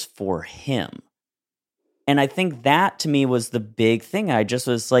obstacles for him. And I think that to me was the big thing. I just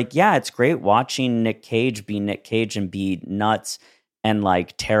was like, yeah, it's great watching Nick Cage be Nick Cage and be nuts and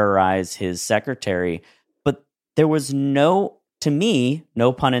like terrorize his secretary. But there was no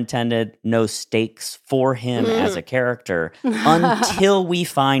pun intended, no stakes for him as a character until we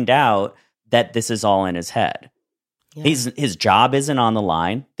find out that this is all in his head. Yeah. His job isn't on the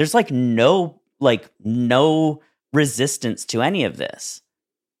line. There's no resistance to any of this.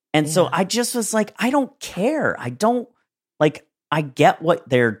 And so I just was like, I don't care. I get what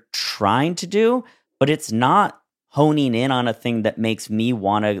they're trying to do, but it's not honing in on a thing that makes me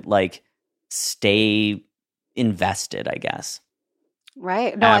want to stay invested, I guess.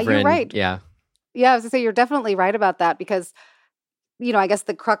 Right. No, you're right. Yeah. Yeah, I was going to say, you're definitely right about that because, I guess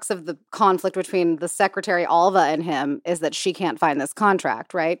the crux of the conflict between the secretary, Alva, and him is that she can't find this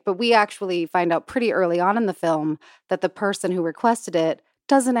contract, right? But we actually find out pretty early on in the film that the person who requested it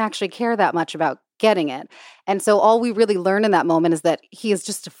doesn't actually care that much about getting it. And so all we really learn in that moment is that he is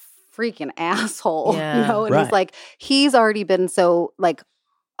just a freaking asshole, And right. he's already been so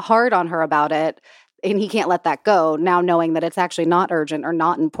hard on her about it. And he can't let that go now, knowing that it's actually not urgent or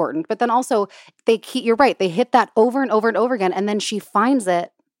not important. But then also, you're right, they hit that over and over and over again, and then she finds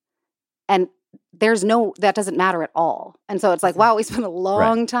it, and that doesn't matter at all. And so it's like, wow, we spent a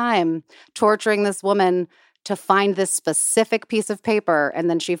long time torturing this woman to find this specific piece of paper, and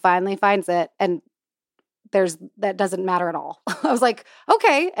then she finally finds it, and that doesn't matter at all. I was like,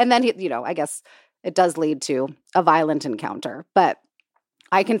 okay. And then, I guess it does lead to a violent encounter, but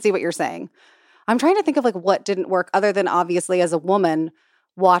I can see what you're saying. I'm trying to think of what didn't work other than obviously as a woman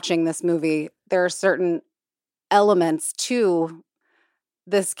watching this movie, there are certain elements to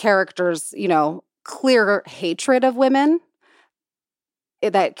this character's, clear hatred of women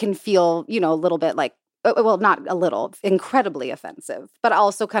that can feel, a little bit well, not a little, incredibly offensive, but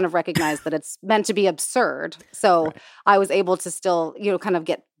also kind of recognize that it's meant to be absurd. So I was able to still, kind of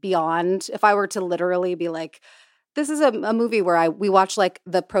get beyond. If I were to literally be like, this is a movie where we watch like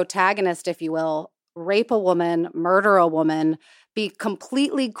the protagonist, if you will, rape a woman, murder a woman, be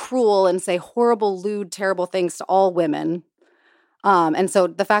completely cruel and say horrible, lewd, terrible things to all women. And so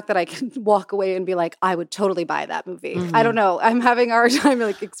the fact that I can walk away and be like, I would totally buy that movie. I don't know. I'm having a hard time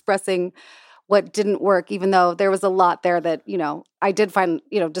like expressing what didn't work, even though there was a lot there that, I did find,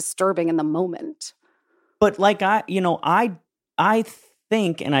 disturbing in the moment. But like I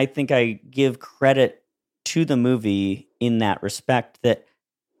think, and I think I give credit to the movie in that respect, that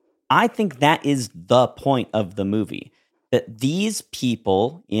I think that is the point of the movie, that these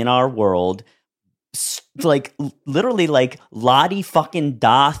people in our world, like literally like Lottie fucking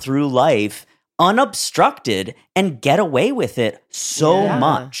da through life unobstructed and get away with it so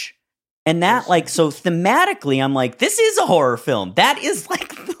much. And that so thematically, I'm like, this is a horror film. That is like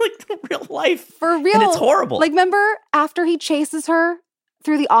the real life. For real. And it's horrible. Like, remember after he chases her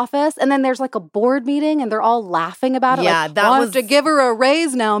through the office and then there's like a board meeting and they're all laughing about it. Yeah, like, that was to give her a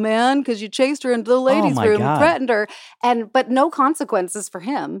raise now, man, because you chased her into the ladies' room and threatened her. But no consequences for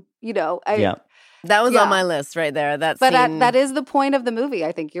him, Yeah. That was on my list right there. But that is the point of the movie.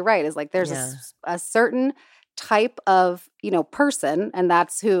 I think you're right. Is like there's a certain type of, person, and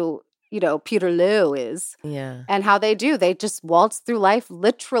that's who, Peter Lou is. Yeah. And how they just waltz through life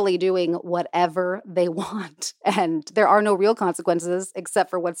literally doing whatever they want. And there are no real consequences except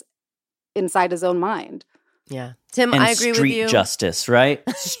for what's inside his own mind. Yeah. Tim, and I agree with you. Street justice, right?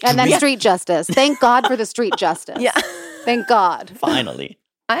 And then street justice. Thank God for the street justice. Yeah. Thank God. Finally.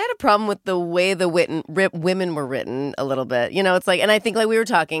 I had a problem with the way the women were written a little bit. It's like, and I think like we were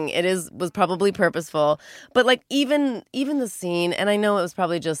talking, was probably purposeful, but like even the scene, and I know it was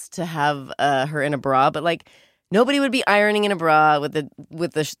probably just to have her in a bra, but like nobody would be ironing in a bra with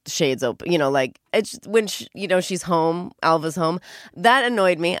the shades open. Like it's when she's home, Alva's home. That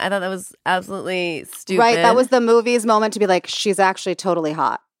annoyed me. I thought that was absolutely stupid. Right, that was the movie's moment to be like, she's actually totally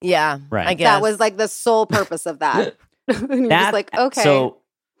hot. Yeah, right. I guess that was like the sole purpose of that. And you're just like, okay. So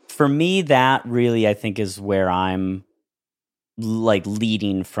for me, that really, I think, is where I'm like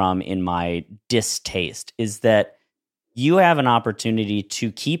leading from in my distaste, is that you have an opportunity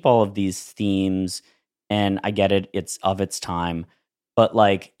to keep all of these themes, and I get it, it's of its time, but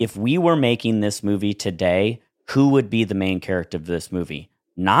like if we were making this movie today, who would be the main character of this movie?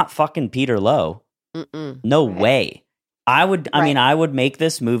 Not fucking Peter Lowe. No way. I would make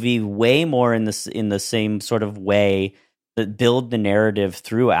this movie way more in the same sort of way that build the narrative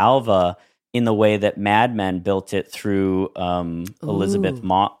through Alva in the way that Mad Men built it through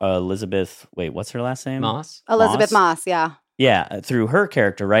Elizabeth. Wait, what's her last name? Moss. Elizabeth Moss. Yeah. Yeah, through her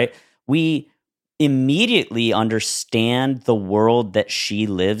character, right? We immediately understand the world that she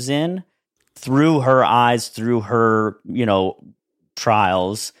lives in through her eyes, through her,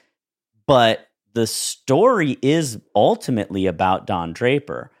 trials. But the story is ultimately about Don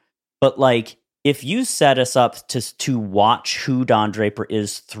Draper. But like, if you set us up to watch who Don Draper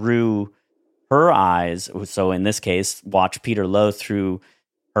is through her eyes, so in this case, watch Peter Lowe through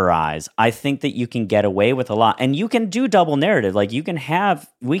her eyes, I think that you can get away with a lot. And you can do double narrative. Like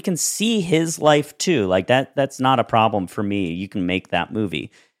we can see his life too. Like that's not a problem for me. You can make that movie.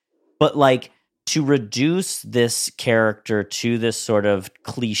 But like to reduce this character to this sort of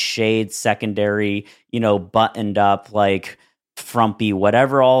cliched secondary, buttoned up, like frumpy,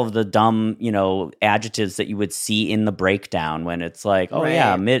 whatever, all of the dumb, adjectives that you would see in the breakdown when it's like, oh right.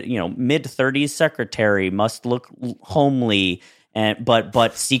 Yeah, mid-30s secretary must look homely and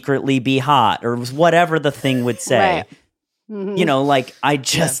but secretly be hot, or whatever the thing would say. Right. Mm-hmm. Like I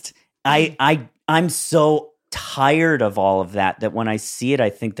just I'm so tired of all of that when I see it, I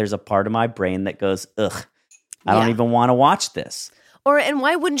think there's a part of my brain that goes, ugh, I don't even want to watch this. And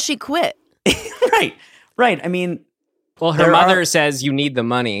why wouldn't she quit? Right. I mean, well, her mother says you need the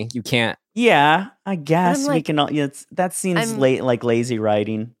money. You can't. Yeah, I guess we can. That seems like lazy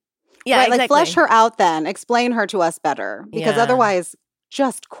writing. Yeah, right, exactly. Like flesh her out then. Explain her to us better. Because otherwise,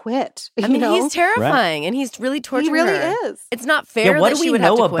 just quit. I mean, he's terrifying and he's really torturing her. He really is. It's not fair what that do she we would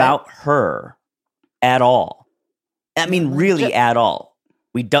know have to quit. about her at all? I mean, really at all.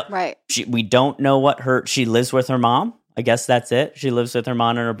 We don't. Right. We don't know what she lives with her mom. I guess that's it. She lives with her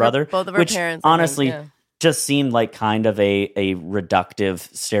mom and her brother. Both of her parents. Honestly, just seemed like kind of a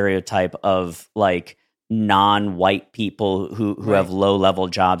reductive stereotype of like non-white people who have low-level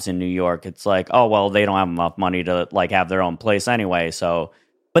jobs in New York. It's like, oh, well, they don't have enough money to like have their own place anyway. So,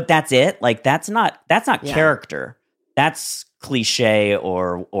 but that's it. Like that's not character. That's cliche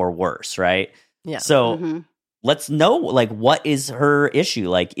or worse, right? Yeah. So let's know, like, what is her issue?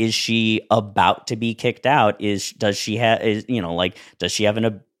 Like, is she about to be kicked out? Does she have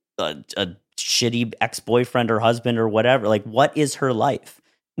a shitty ex-boyfriend or husband or whatever? Like, what is her life?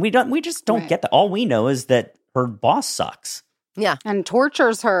 We just don't get that. All we know is that her boss sucks. Yeah. And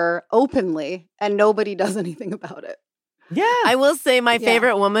tortures her openly, and nobody does anything about it. Yeah. I will say my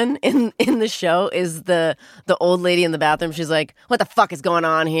favorite woman in the show is the old lady in the bathroom. She's like, what the fuck is going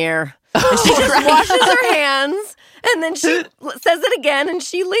on here? And she just washes her hands, and then she says it again, and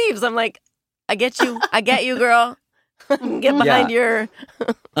she leaves. I'm like, I get you, girl. Get behind your...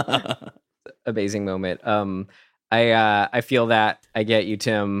 Amazing moment. I feel that. I get you,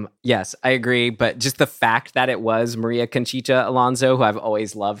 Tim. Yes, I agree. But just the fact that it was Maria Conchita Alonso, who I've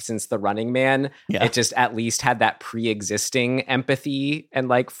always loved since The Running Man, it just at least had that pre-existing empathy and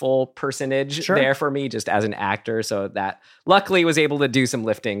like full personage there for me just as an actor. So that luckily was able to do some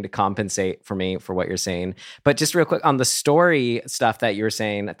lifting to compensate for me for what you're saying. But just real quick on the story stuff that you were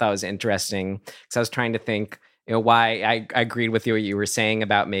saying, I thought was interesting because I was trying to think, why I agreed with you what you were saying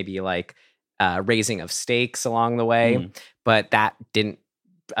about maybe like raising of stakes along the way, but that didn't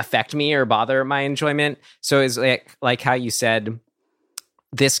affect me or bother my enjoyment. So it's like how you said,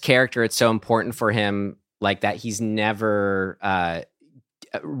 this character, it's so important for him, like that he's never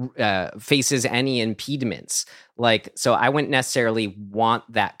faces any impediments. Like, so I wouldn't necessarily want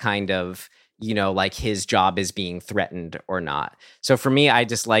that kind of, like his job is being threatened or not. So for me, I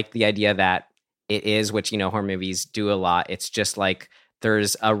just like the idea that it is, which, horror movies do a lot. It's just like,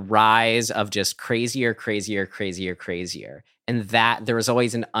 there's a rise of just crazier. And that there was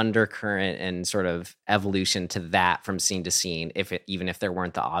always an undercurrent and sort of evolution to that from scene to scene, even if there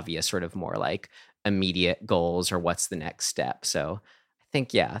weren't the obvious sort of more like immediate goals or what's the next step. So I think,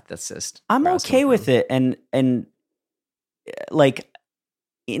 that's just... I'm okay with it. And like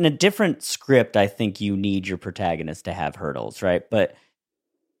in a different script, I think you need your protagonist to have hurdles, right? But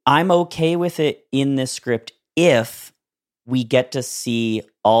I'm okay with it in this script if we get to see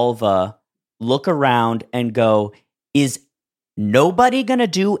Alva look around and go, is nobody going to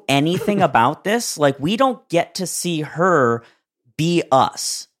do anything about this? Like, we don't get to see her be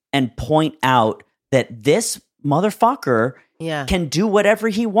us and point out that this motherfucker can do whatever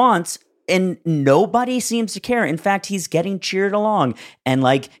he wants and nobody seems to care. In fact, he's getting cheered along and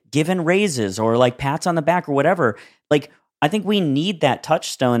like given raises or like pats on the back or whatever. Like, I think we need that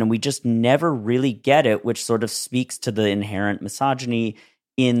touchstone and we just never really get it, which sort of speaks to the inherent misogyny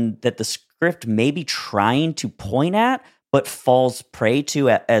in that the script may be trying to point at, but falls prey to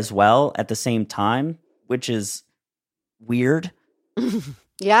as well at the same time, which is weird.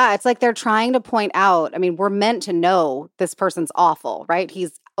 Yeah, it's like they're trying to point out, I mean, we're meant to know this person's awful, right?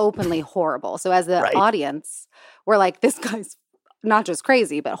 He's openly horrible. So as the audience, we're like, this guy's not just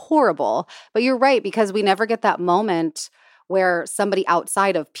crazy, but horrible. But you're right, because we never get that moment where somebody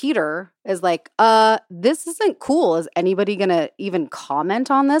outside of Peter is like, this isn't cool. Is anybody going to even comment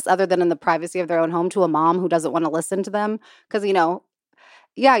on this other than in the privacy of their own home to a mom who doesn't want to listen to them? Because,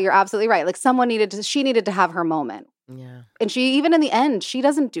 you're absolutely right. Like she needed to have her moment. Yeah. And she, even in the end, she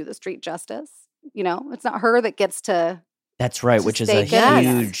doesn't do the street justice. It's not her that gets to. That's right, which is a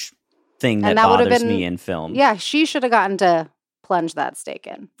huge thing that bothers me in film. Yeah, she should have gotten to plunge that stake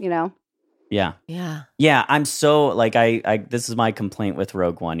in, Yeah. Yeah. Yeah, I'm so, like, I this is my complaint with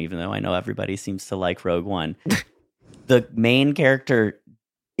Rogue One, even though I know everybody seems to like Rogue One. The main character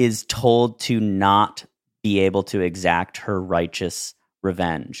is told to not be able to exact her righteous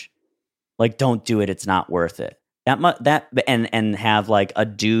revenge. Like, don't do it, it's not worth it. And have, like, a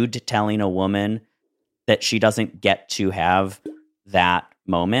dude telling a woman that she doesn't get to have that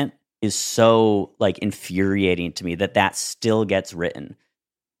moment is so, like, infuriating to me that still gets written.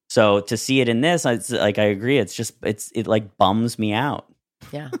 So to see it in this, I agree. It like bums me out.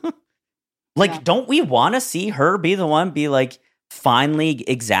 Yeah. Don't we want to see her be the one, be like, finally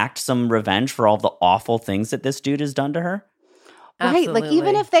exact some revenge for all the awful things that this dude has done to her? Right. Absolutely. Like,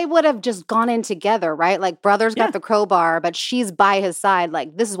 even if they would have just gone in together, right? Like, brother's got the crowbar, but she's by his side.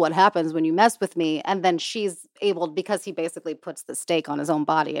 Like, this is what happens when you mess with me. And then she's able, because he basically puts the stake on his own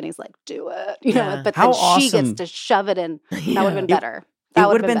body and he's like, do it. But then she gets to shove it in. That would have been better. It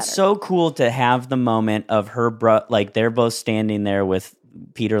would have been so cool to have the moment of her, like, they're both standing there with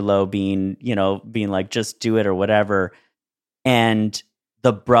Peter Lowe being like, just do it or whatever. And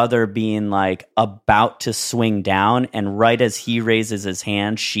the brother being like about to swing down. And right as he raises his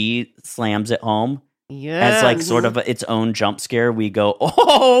hand, she slams it home. Yeah. As like sort of its own jump scare. We go,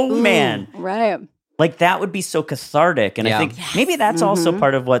 oh, man. Right. Like that would be so cathartic. And I think maybe that's also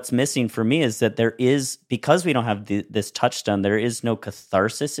part of what's missing for me is that there is, because we don't have this touchstone, there is no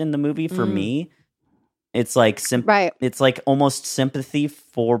catharsis in the movie for me. It's like it's like almost sympathy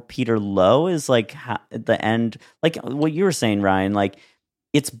for Peter Lowe is like the end, like what you were saying, Ryan, like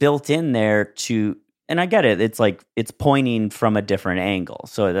it's built in there to, and I get it. It's like, it's pointing from a different angle.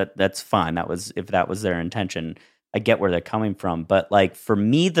 So that's fine. If that was their intention, I get where they're coming from. But like for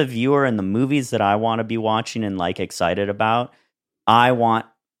me, the viewer and the movies that I want to be watching and like excited about, I want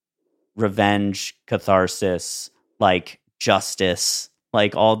revenge, catharsis, like justice,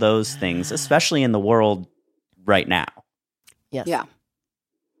 like all those things, especially in the world right now. Yes. Yeah.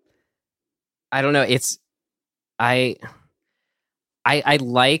 I don't know. It's I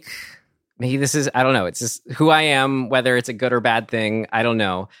like, maybe this is, I don't know. It's just who I am, whether it's a good or bad thing. I don't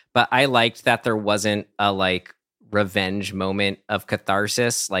know. But I liked that there wasn't a like revenge moment of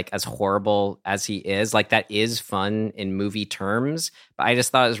catharsis, like as horrible as he is. Like that is fun in movie terms. But I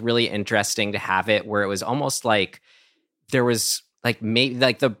just thought it was really interesting to have it where it was almost like there was like maybe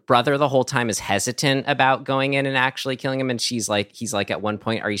like the brother the whole time is hesitant about going in and actually killing him, and he's like at one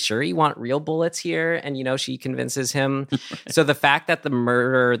point, are you sure you want real bullets here? And she convinces him. So the fact that the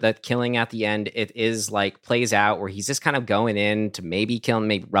murder, that killing at the end, it is like plays out where he's just kind of going in to maybe kill him,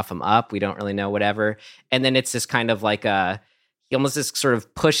 maybe rough him up, we don't really know, whatever, and then it's just kind of like he almost just sort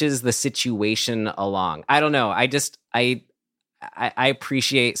of pushes the situation along. I don't know, I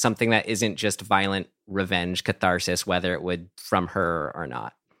appreciate something that isn't just violent revenge catharsis, whether it would from her or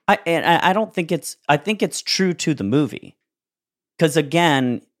not. I don't think I think it's true to the movie. Because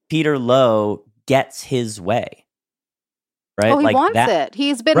again, Peter Lowe gets his way. Right? Oh, he like wants it.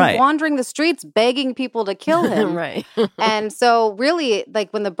 He's been wandering the streets begging people to kill him. Right. And so really,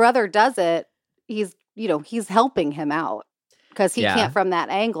 like when the brother does it, he's helping him out because he can't from that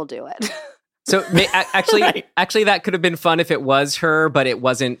angle do it. So actually, that could have been fun if it was her, but it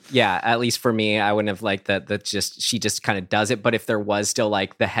wasn't. Yeah, at least for me, I wouldn't have liked that. That she just kind of does it. But if there was still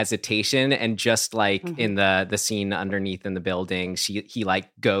like the hesitation, and just like in the scene underneath in the building, he like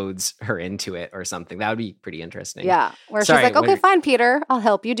goads her into it or something. That would be pretty interesting. Yeah, where she's like, "Okay, fine, Peter, I'll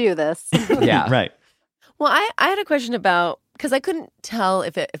help you do this." Yeah, right. Well, I had a question about, because I couldn't tell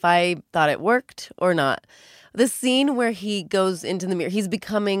if I thought it worked or not. The scene where he goes into the mirror, he's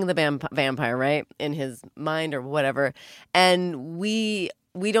becoming the vampire, right? In his mind or whatever. And we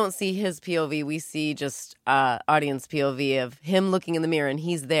don't see his POV. We see just audience POV of him looking in the mirror and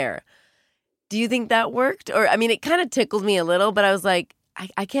he's there. Do you think that worked? Or, I mean, it kind of tickled me a little, but I was like,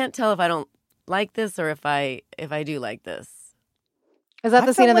 I can't tell if I don't like this or if I do like this. Is that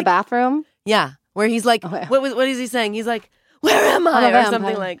the scene in the bathroom? Yeah. Where he's like, what is he saying? He's like, where am I? Or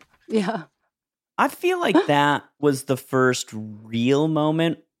something like. Yeah. I feel like that was the first real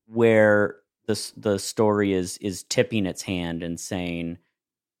moment where the story is tipping its hand and saying,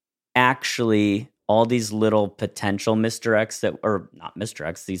 actually, all these little potential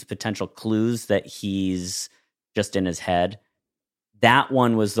misdirects these potential clues that he's just in his head. That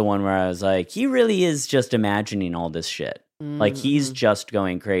one was the one where I was like, he really is just imagining all this shit. Mm-hmm. Like he's just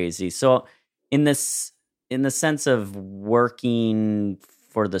going crazy. So in the sense of working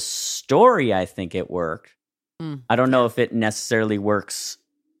for the story, I think it worked. I don't know if it necessarily works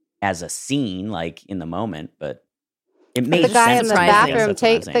as a scene, like in the moment, but it made the guy sense. in the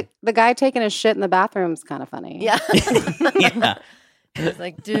bathroom the guy taking his shit in the bathroom is kind of funny. Yeah. Yeah. It's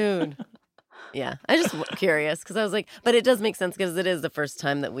like, dude. Yeah. I just curious because I was like, but it does make sense because it is the first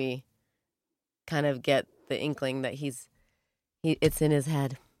time that we kind of get the inkling that it's in his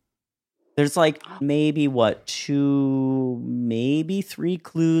head. There's like maybe 2, maybe 3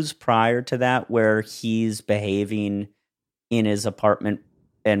 clues prior to that where he's behaving in his apartment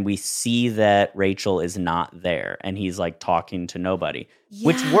and we see that Rachel is not there and he's like talking to nobody,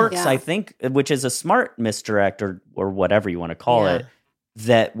 which works, I think, which is a smart misdirect or whatever you want to call it,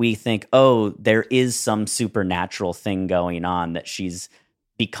 that we think, oh, there is some supernatural thing going on that she's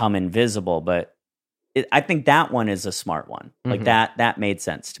become invisible. But I think that one is a smart one. Like that made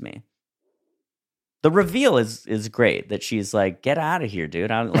sense to me. The reveal is great that she's like, get out of here,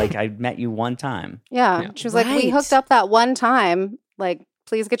 dude. I met you one time. Yeah. She was like, we hooked up that one time. Like,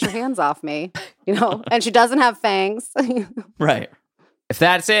 please get your hands off me. And she doesn't have fangs. Right. If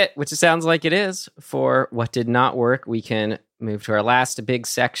that's it, which it sounds like it is, for what did not work, we can move to our last big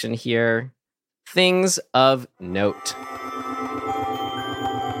section here. Things of note.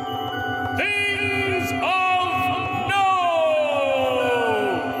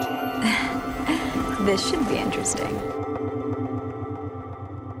 This should be interesting.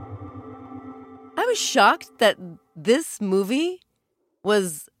 I was shocked that this movie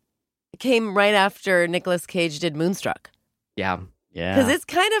was came right after Nicolas Cage did Moonstruck. Yeah. Because it's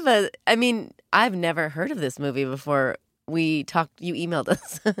kind of I've never heard of this movie before we talked, you emailed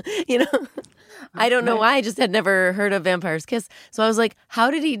us, I don't know why, I just had never heard of Vampire's Kiss. So I was like,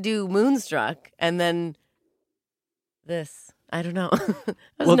 how did he do Moonstruck? And then this, I don't know.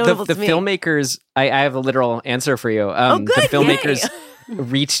 Well, the filmmakers, I have a literal answer for you. Good. The filmmakers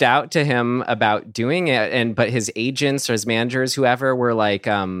reached out to him about doing it, but his agents or his managers, whoever, were like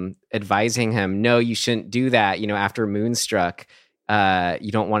advising him, no, you shouldn't do that. After Moonstruck,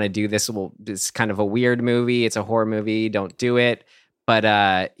 you don't want to do this. Well, it's kind of a weird movie. It's a horror movie. Don't do it.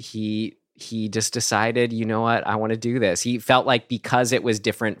 But he just decided, you know what? I want to do this. He felt like because it was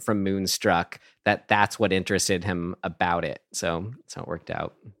different from Moonstruck, that's what interested him about it. So that's how it worked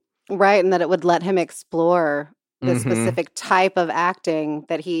out. Right. And that it would let him explore the specific type of acting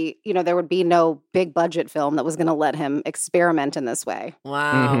that there would be no big budget film that was going to let him experiment in this way.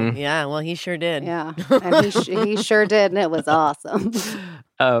 Wow. Mm-hmm. Yeah. Well, he sure did. Yeah. And he sure did. And it was awesome.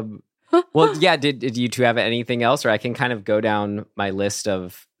 Well, yeah. Did you two have anything else? Or I can kind of go down my list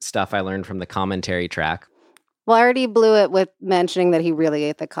of stuff I learned from the commentary track. Well, I already blew it with mentioning that he really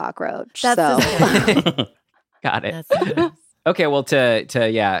ate the cockroach. That's Got it. Okay. Well,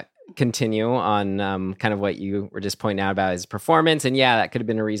 to continue on kind of what you were just pointing out about his performance. And that could have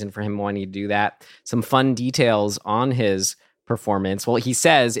been a reason for him wanting to do that. Some fun details on his performance. Well, he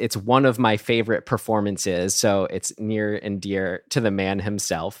says it's one of my favorite performances, so it's near and dear to the man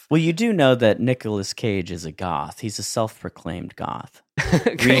himself. Well, you do know that Nicolas Cage is a goth. He's a self-proclaimed goth.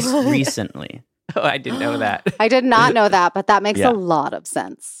 Recently. Oh, I didn't know that. I did not know that, but that makes a lot of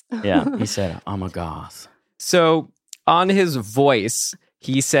sense. Yeah, he said, I'm a goth. So on his voice,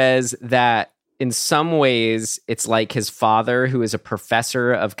 he says that in some ways, it's like his father, who is a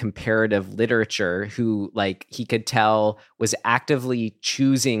professor of comparative literature, who, like, he could tell was actively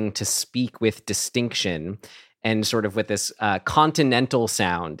choosing to speak with distinction and sort of with this continental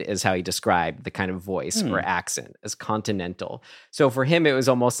sound, is how he described the kind of voice or accent, as continental. So for him, it was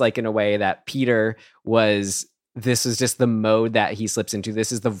almost like, in a way, that Peter this is just the mode that he slips into.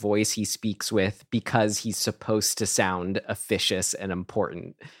 This is the voice he speaks with because he's supposed to sound officious and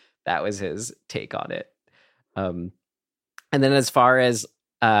important. That was his take on it. And then as far as,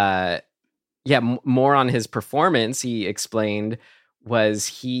 more on his performance, he explained was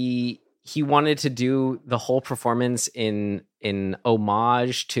he wanted to do the whole performance in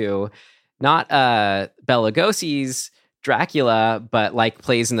homage to not Bela Lugosi's Dracula, but like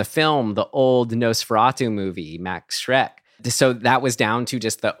plays in the film, the old Nosferatu movie, Max Schreck. So that was down to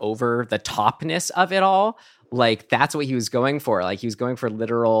just the over the topness of it all. Like, that's what he was going for. Like, he was going for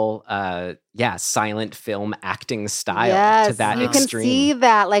literal, silent film acting style to that extreme. You can see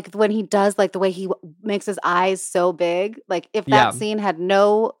that, like, when he does, like, the way he makes his eyes so big. Like, if that scene had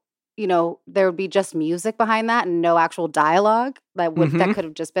no, there would be just music behind that and no actual dialogue. That could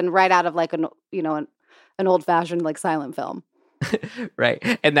have just been right out of, like, an old-fashioned, like, silent film.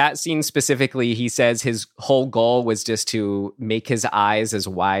 Right. And that scene specifically, he says his whole goal was just to make his eyes as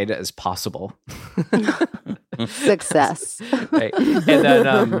wide as possible. Success. Right. And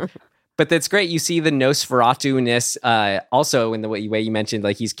then, but that's great. You see the Nosferatu-ness also in the way you mentioned,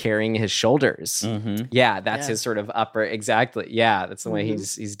 like, he's carrying his shoulders. Mm-hmm. Yeah, that's his sort of upper. Exactly. Yeah, that's the way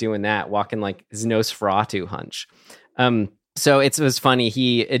he's doing that, walking like his Nosferatu hunch. So it was funny.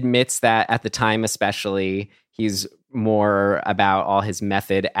 He admits that at the time, especially, he's more about all his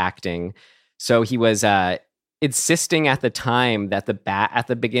method acting. So he was insisting at the time that the bat at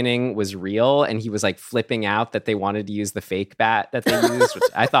the beginning was real, and he was like flipping out that they wanted to use the fake bat that they used, which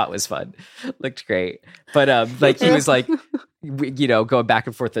I thought was fun. Looked great. But like, he was like, going back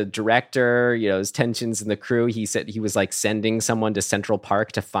and forth with the director, his tensions in the crew. He said he was like sending someone to Central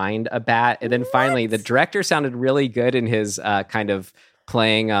Park to find a bat. And then finally, the director sounded really good in his kind of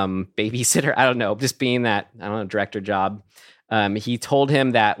playing babysitter. I don't know, just being that, director job. He told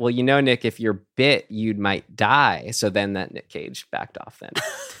him that, well, Nick, if you're bit, you might die. So then that Nick Cage backed off then.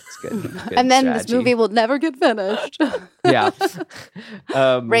 It's good and then strategy. This movie will never get finished. Yeah.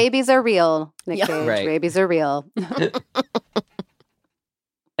 Rabies are real, Nick Cage. Right. Rabies are real.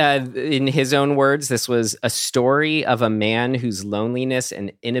 In his own words, this was a story of a man whose loneliness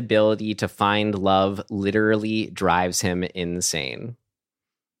and inability to find love literally drives him insane.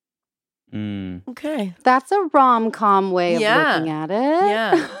 Okay. That's a rom-com way of looking at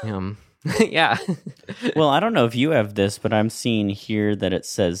it. Yeah. Yeah. Well, I don't know if you have this, but I'm seeing here that it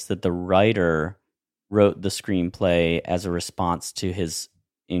says that the writer wrote the screenplay as a response to his,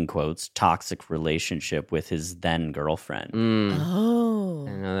 in quotes, toxic relationship with his then girlfriend. Oh.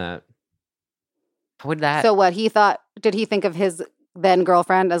 I know that. How would that? So what he thought, did he think of his then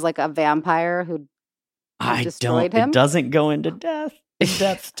girlfriend as like a vampire who destroyed him? It doesn't go into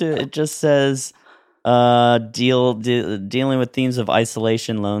depth to it. Just says dealing with themes of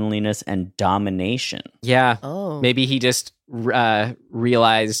isolation, loneliness, and domination. Yeah. Oh. Maybe he just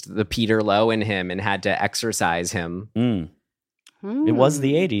realized the Peter Lowe in him and had to exercise him. It was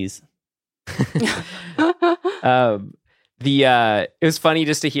the 80s. It was funny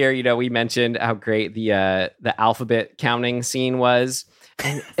just to hear, we mentioned how great the alphabet counting scene was.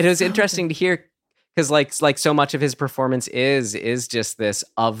 And it was interesting to hear because like so much of his performance is just this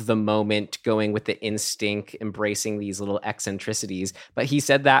of the moment, going with the instinct, embracing these little eccentricities. But he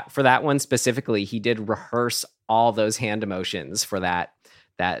said that for that one specifically, he did rehearse all those hand emotions for that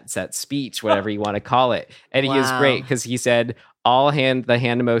speech, whatever you want to call it. And he was great because he said the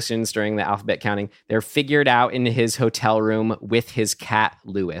hand emotions during the alphabet counting, they're figured out in his hotel room with his cat,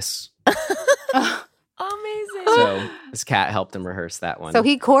 Lewis. Amazing. So his cat helped him rehearse that one. So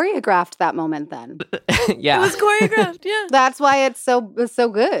he choreographed that moment then. Yeah. It was choreographed, yeah. That's why it's so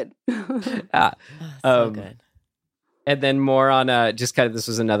good. Yeah. So good. And then more on just kind of, this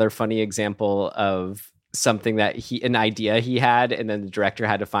was another funny example of something that an idea he had, and then the director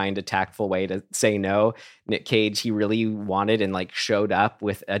had to find a tactful way to say no. Nick Cage, he really wanted and like showed up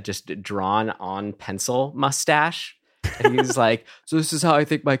with a just drawn on pencil mustache. And he was like, so this is how I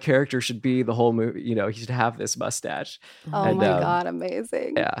think my character should be the whole movie. He should have this mustache. Oh my God,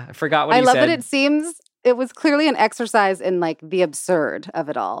 amazing. Yeah, I forgot what he said. I love said. that it seems it was clearly an exercise in like the absurd of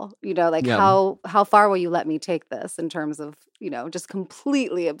it all. How far will you let me take this in terms of, just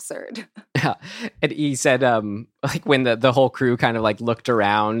completely absurd. Yeah. And he said, like when the whole crew kind of like looked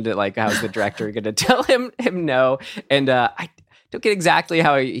around, like how's the director going to tell him no? And I don't get exactly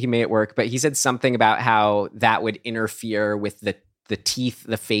how he made it work, but he said something about how that would interfere with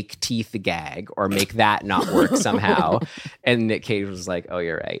the fake teeth gag, or make that not work somehow. And Nick Cage was like, oh,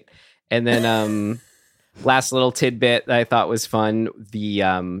 you're right. And then last little tidbit that I thought was fun,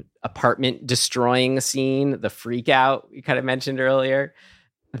 the apartment destroying scene, the freak out you kind of mentioned earlier,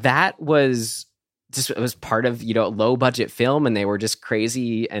 that was just, it was part of, a low budget film, and they were just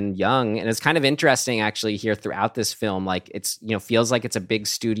crazy and young. And it's kind of interesting actually here throughout this film, like it's, feels like it's a big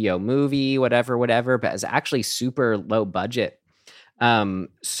studio movie, whatever, but it's actually super low budget.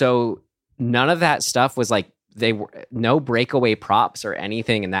 So none of that stuff was like, they were no breakaway props or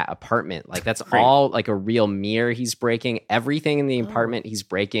anything in that apartment. Like that's all like a real mirror he's breaking. Everything in the apartment he's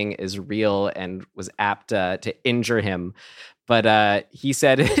breaking is real and was apt to injure him. But he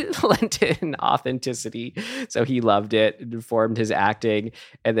said it lent it an authenticity, so he loved it. It informed his acting.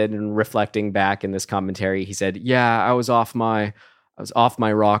 And then reflecting back in this commentary, he said, "Yeah, I was off my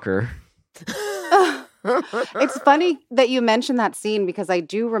rocker." It's funny that you mentioned that scene, because I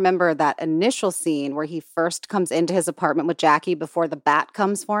do remember that initial scene where he first comes into his apartment with Jackie before the bat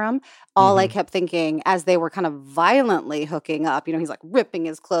comes for him. All I kept thinking as they were kind of violently hooking up, he's like ripping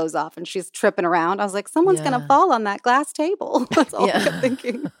his clothes off and she's tripping around. I was like, someone's going to fall on that glass table. That's all I kept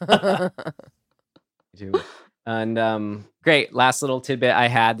thinking. And great, last little tidbit I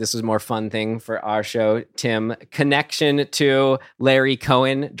had. This was more fun thing for our show, Tim. Connection to Larry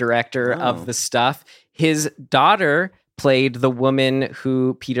Cohen, director of The Stuff. His daughter played the woman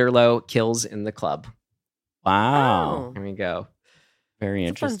who Peter Lowe kills in the club. Wow. There we go. Very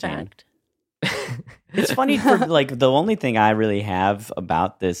That's interesting. It's funny for like the only thing I really have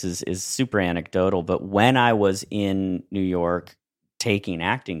about this is super anecdotal, but when I was in New York taking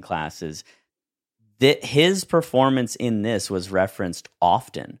acting classes, that his performance in this was referenced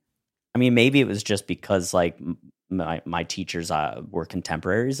often. I mean, maybe it was just because like my teachers were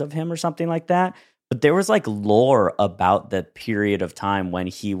contemporaries of him or something like that. But there was like lore about the period of time when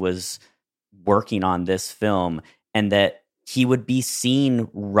he was working on this film, and that he would be seen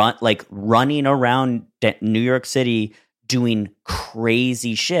running around New York City doing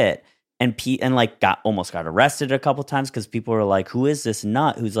crazy shit, and almost got arrested a couple times because people were like, "Who is this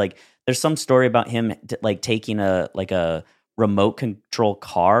nut?" Who's like, there's some story about him like taking a remote control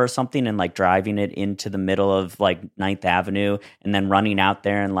car or something and like driving it into the middle of like 9th Avenue and then running out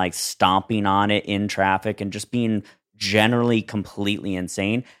there and like stomping on it in traffic and just being generally completely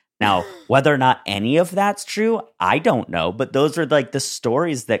insane. Now, whether or not any of that's true, I don't know, but those are like the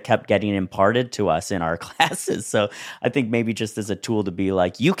stories that kept getting imparted to us in our classes. So I think maybe just as a tool to be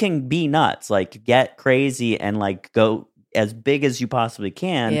like, you can be nuts, like get crazy and like go as big as you possibly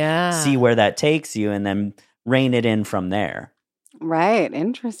can, see where that takes you, and then rein it in from there. Right.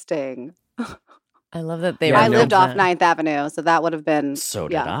 Interesting. I love that they I lived off 9th Avenue, so that would have been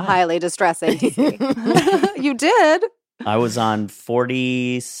I. highly distressing to see. You did? I was on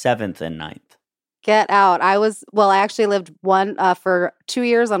 47th and 9th. Get Out. I actually lived for 2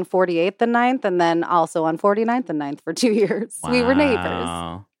 years on 48th and 9th, and then also on 49th and 9th for 2 years. Wow. We were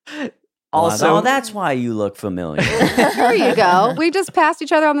neighbors. Also, that's why you look familiar. There you go. We just passed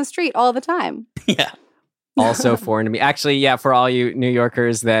each other on the street all the time. Yeah. Also foreign to me. Actually, yeah, for all you New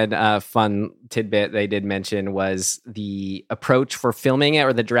Yorkers, then fun tidbit they did mention was the approach for filming it,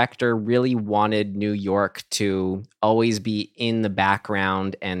 or the director really wanted New York to always be in the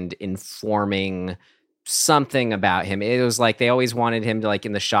background and informing something about him. It was like they always wanted him to, like,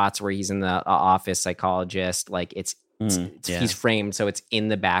 in the shots where he's in the office psychologist, like he's framed so it's in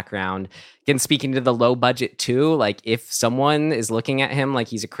the background. Again, speaking to the low budget too, like if someone is looking at him like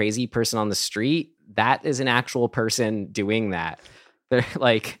he's a crazy person on the street, that is an actual person doing that. They're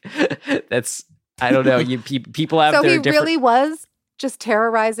like, that's, I don't know. People have so their he different... really was just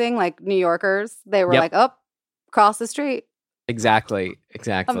terrorizing like New Yorkers. They were like, oh, cross the street. Exactly.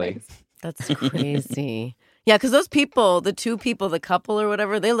 Amazing. That's crazy. Yeah, because those people, the two people, the couple or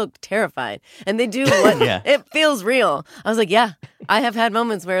whatever, they look terrified. And they do what it feels real. I was like, yeah, I have had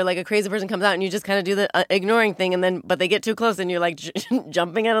moments where like a crazy person comes out and you just kind of do the ignoring thing, and then but they get too close and you're like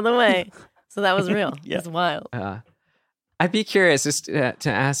jumping out of the way. So that was real. It's wild. I'd be curious just to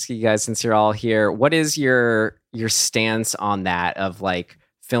ask you guys, since you're all here, what is your stance on that of like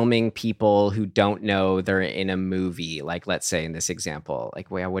filming people who don't know they're in a movie? Like, let's say in this example, like,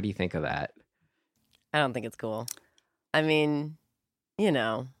 well, what do you think of that? I don't think it's cool. I mean,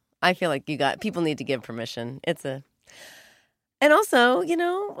 I feel like people need to give permission. And also,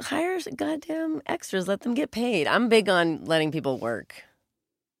 hire goddamn extras, let them get paid. I'm big on letting people work.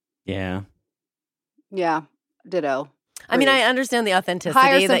 Yeah. Yeah. Ditto. I mean, I understand the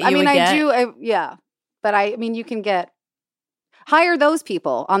authenticity that you would get. But you can hire those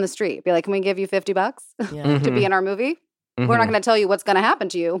people on the street. Be like, can we give you $50 to be in our movie? Mm-hmm. We're not going to tell you what's going to happen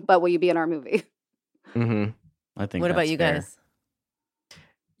to you, but will you be in our movie? Mm-hmm. I think. What about you guys?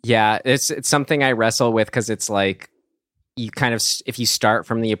 Yeah, it's something I wrestle with, because it's like you kind of, if you start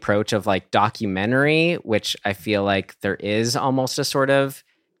from the approach of like documentary, which I feel like there is almost a sort of,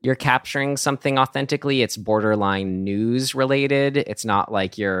 you're capturing something authentically. It's borderline news related. It's not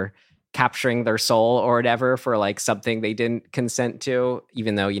like you're capturing their soul or whatever for like something they didn't consent to,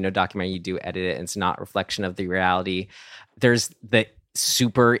 even though, documentary, you do edit it and it's not reflection of the reality. There's the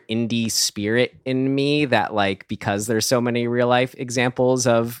super indie spirit in me that, like, because there's so many real life examples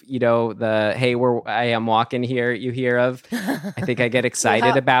of, the, hey, I am walking here, you hear of, I think I get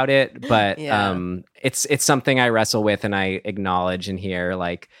excited about it, but it's something I wrestle with, and I acknowledge in here,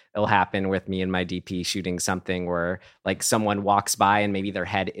 like, it'll happen with me and my DP shooting something where like someone walks by and maybe their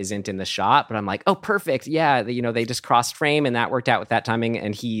head isn't in the shot, but I'm like, oh, perfect. Yeah. They just crossed frame and that worked out with that timing.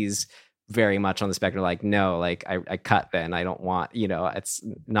 And he's very much on the spectrum, like, no, like I cut then. I don't want, it's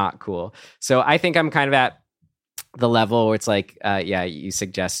not cool. So I think I'm kind of at the level where it's like, you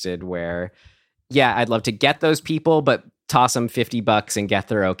suggested where, I'd love to get those people, but toss them $50 and get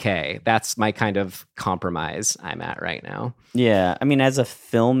they're okay. That's my kind of compromise I'm at right now. Yeah. I mean, as a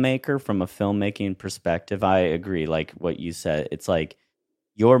filmmaker, from a filmmaking perspective, I agree. Like what you said, it's like,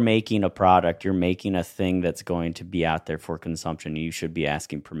 you're making a product, you're making a thing that's going to be out there for consumption. You should be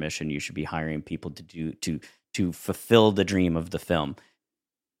asking permission. You should be hiring people to fulfill the dream of the film.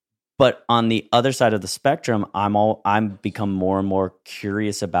 But on the other side of the spectrum, I'm become more and more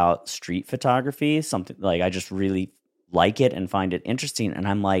curious about street photography. Something like I just really like it and find it interesting. And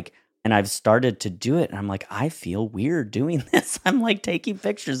I'm like, and I've started to do it. And I'm like, I feel weird doing this. I'm like taking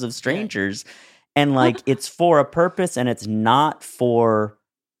pictures of strangers, and like it's for a purpose, and it's not for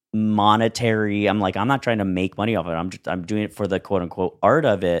monetary. I'm like, I'm not trying to make money off it. I'm doing it for the quote unquote art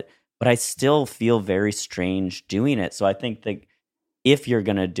of it, but I still feel very strange doing it. So I think that if you're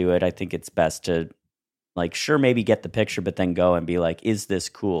going to do it, I think it's best to, like, sure, maybe get the picture, but then go and be like, is this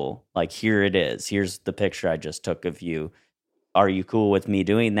cool? Like, here it is. Here's the picture I just took of you. Are you cool with me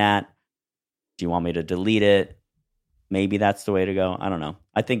doing that? Do you want me to delete it? Maybe that's the way to go. I don't know.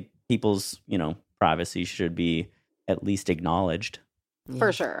 I think people's, privacy should be at least acknowledged.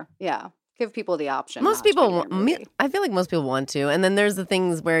 For sure. Yeah. Give people the option. Most people, I feel like most people want to. And then there's the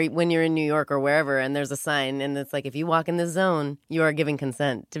things where when you're in New York or wherever and there's a sign and it's like, if you walk in this zone, you are giving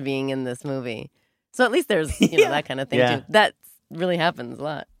consent to being in this movie. So at least there's, that kind of thing too. That really happens a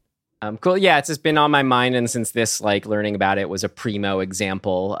lot. Cool. Yeah, it's just been on my mind. And since this, like, learning about it was a primo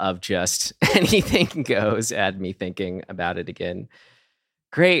example of just anything goes, had me thinking about it again.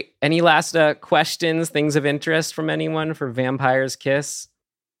 Great. Any last questions, things of interest from anyone for Vampire's Kiss?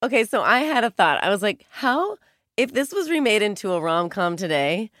 Okay, so I had a thought. I was like, if this was remade into a rom-com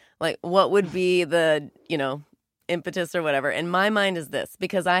today, like, what would be the, impetus or whatever. And my mind is this,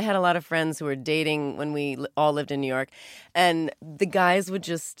 because I had a lot of friends who were dating when we all lived in New York, and the guys would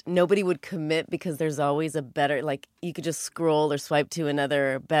nobody would commit because there's always a better, like you could just scroll or swipe to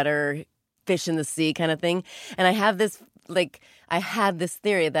another better fish in the sea kind of thing. And I had this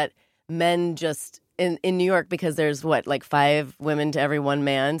theory that men just in New York, because there's 5 women to every one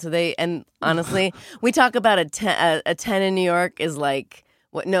man. So and honestly, we talk about a 10 in New York is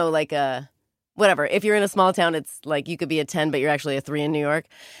whatever. If you're in a small town, it's like you could be a 10, but you're actually a 3 in New York.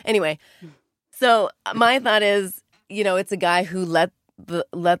 Anyway, so my thought is, it's a guy who let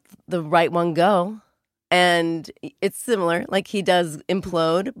the right one go. And it's similar, like he does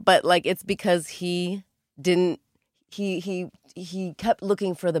implode, but like it's because he kept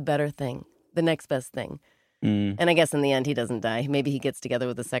looking for the better thing, the next best thing. And I guess in the end, he doesn't die. Maybe he gets together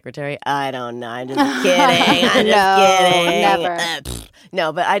with the secretary. I don't know. I'm just kidding. I'm just kidding. Never.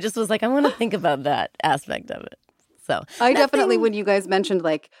 No, but I just was like, I want to think about that aspect of it. So I definitely, when you guys mentioned,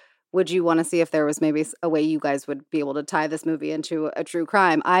 would you want to see if there was maybe a way you guys would be able to tie this movie into a true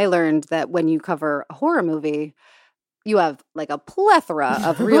crime? I learned that when you cover a horror movie, you have a plethora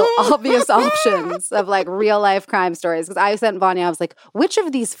of real obvious options of real life crime stories. Because I sent Vanya, I was like, which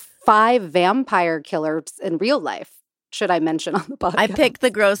of these 5 vampire killers in real life should I mention on the podcast? I picked the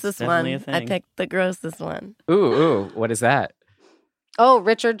grossest Definitely one. I picked the grossest one. Ooh, what is that? Oh,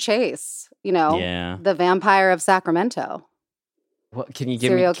 Richard Chase. The vampire of Sacramento. What can you give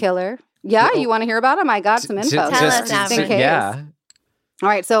serial me? Killer. Yeah, you want to hear about him? I got some info. Tell us, just in case. Yeah. All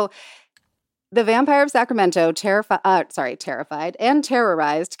right, so the vampire of Sacramento terrified and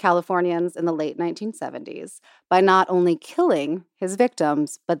terrorized Californians in the late 1970s by not only killing his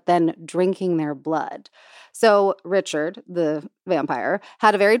victims, but then drinking their blood. So Richard, the vampire,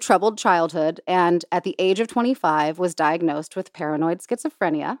 had a very troubled childhood and at the age of 25 was diagnosed with paranoid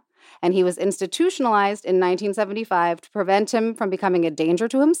schizophrenia. And he was institutionalized in 1975 to prevent him from becoming a danger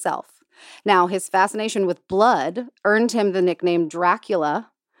to himself. Now, his fascination with blood earned him the nickname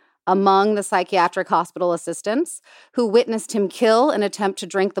Dracula among the psychiatric hospital assistants who witnessed him kill and attempt to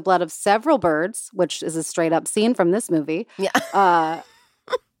drink the blood of several birds, which is a straight-up scene from this movie. Yeah.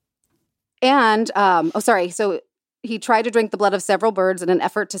 So he tried to drink the blood of several birds in an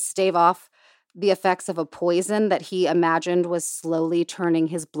effort to stave off the effects of a poison that he imagined was slowly turning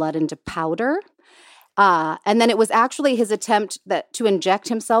his blood into powder. And then it was actually his attempt to inject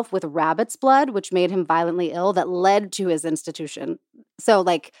himself with rabbit's blood, which made him violently ill, that led to his institution. So,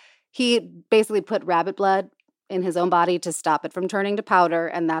 he basically put rabbit blood in his own body to stop it from turning to powder,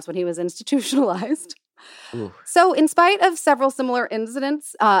 and that's when he was institutionalized. Ooh. So in spite of several similar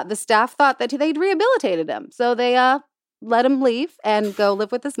incidents, the staff thought that they'd rehabilitated him. So they let him leave and go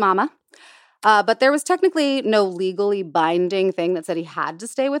live with his mama. But there was technically no legally binding thing that said he had to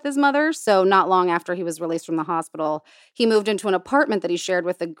stay with his mother. So not long after he was released from the hospital, he moved into an apartment that he shared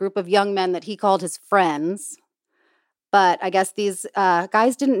with a group of young men that he called his friends. But I guess these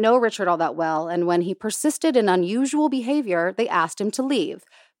guys didn't know Richard all that well. And when he persisted in unusual behavior, they asked him to leave.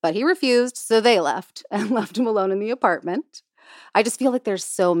 But he refused, so they left and left him alone in the apartment. I just feel like there's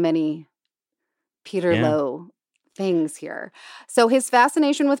so many Peter Lowe things here. So his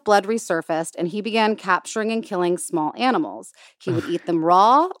fascination with blood resurfaced, and he began capturing and killing small animals. He would eat them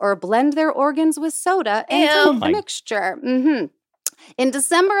raw or blend their organs with soda and drink the mixture. Mm-hmm. In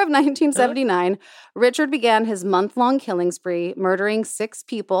December of 1979, Richard began his month-long killing spree, murdering 6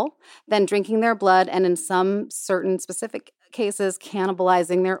 people, then drinking their blood, and in some certain specific cases,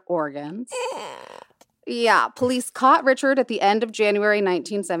 cannibalizing their organs. Yeah, police caught Richard at the end of January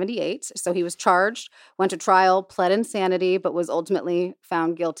 1978, so he was charged, went to trial, pled insanity, but was ultimately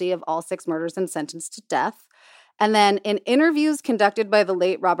found guilty of all 6 murders and sentenced to death. And then in interviews conducted by the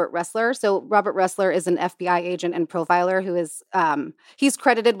late Robert Ressler, so Robert Ressler is an FBI agent and profiler who is, he's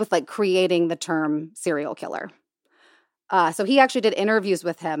credited with creating the term serial killer. So he actually did interviews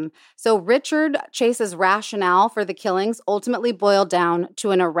with him. So Richard Chase's rationale for the killings ultimately boiled down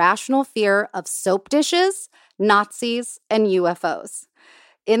to an irrational fear of soap dishes, Nazis, and UFOs.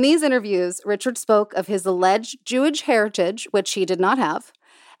 In these interviews, Richard spoke of his alleged Jewish heritage, which he did not have,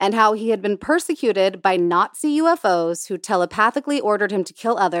 and how he had been persecuted by Nazi UFOs who telepathically ordered him to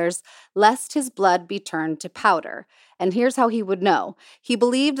kill others, lest his blood be turned to powder. And here's how he would know. He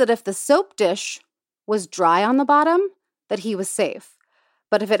believed that if the soap dish was dry on the bottom, that he was safe.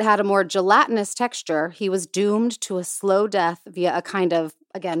 But if it had a more gelatinous texture, he was doomed to a slow death via a kind of,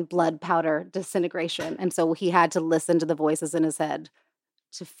 again, blood powder disintegration. And so he had to listen to the voices in his head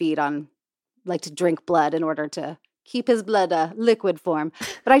to feed on, to drink blood in order to keep his blood a liquid form.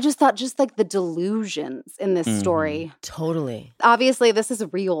 But I just thought the delusions in this story. Totally. Obviously, this is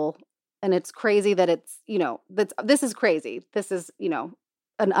real And it's crazy that it's, this is crazy. This is,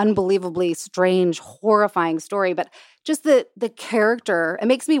 an unbelievably strange, horrifying story. But just the character, it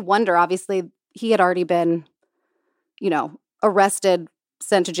makes me wonder. Obviously, he had already been, arrested,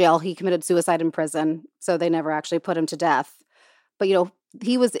 sent to jail. He committed suicide in prison, so they never actually put him to death. But,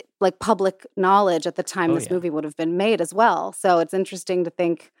 he was like public knowledge at the time this movie would have been made as well. So it's interesting to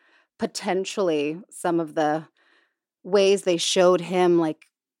think potentially some of the ways they showed him like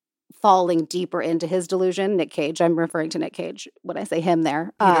falling deeper into his delusion. Nick Cage, I'm referring to Nick Cage when I say him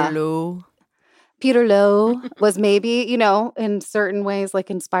there. Peter Lowe was maybe, in certain ways like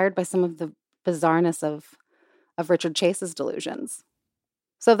inspired by some of the bizarreness of Richard Chase's delusions.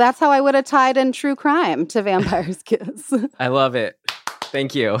 So that's how I would have tied in true crime to Vampire's Kiss. I love it.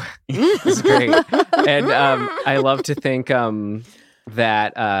 Thank you. It's great. And I love to think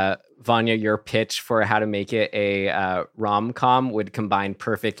that Vanya, your pitch for how to make it a rom-com would combine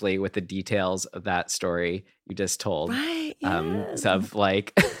perfectly with the details of that story you just told. Right. Yes. Of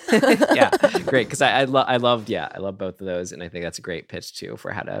like, yeah, great. Because I love both of those, and I think that's a great pitch too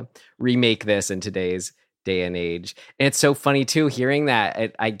for how to remake this in today's day and age. And it's so funny too, hearing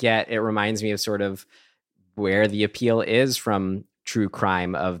that. It reminds me of sort of where the appeal is from true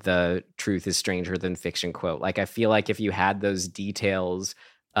crime of the truth is stranger than fiction quote. Like, I feel like if you had those details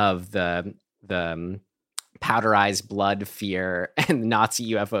of the powderized blood fear and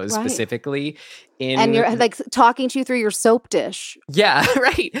Nazi UFOs specifically and you're like talking to you through your soap dish. Yeah,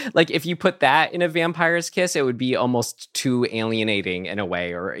 right. Like if you put that in a Vampire's Kiss, it would be almost too alienating in a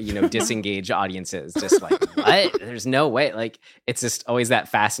way, or, disengage audiences. Just like, what? There's no way. Like, it's just always that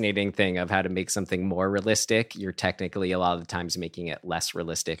fascinating thing of how to make something more realistic. You're technically a lot of the times making it less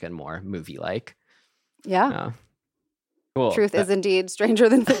realistic and more movie-like. Yeah. Cool. Truth is indeed stranger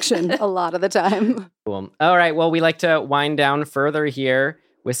than fiction a lot of the time. Cool. All right. Well, we like to wind down further here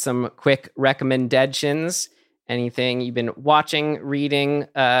with some quick recommendations. Anything you've been watching, reading,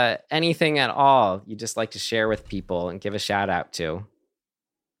 anything at all you just like to share with people and give a shout out to.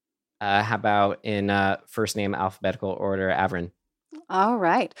 How about in first name alphabetical order, Avrin? All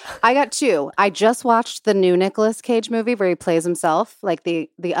right. I got two. I just watched the new Nicolas Cage movie where he plays himself, like the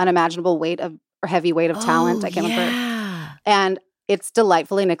unimaginable weight of, or heavy weight of talent. I can't remember. And it's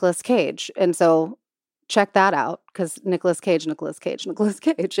delightfully Nicolas Cage. And so check that out, because Nicolas Cage,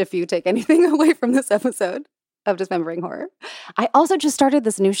 if you take anything away from this episode of Dismembering Horror. I also just started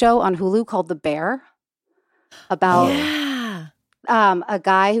this new show on Hulu called The Bear, about a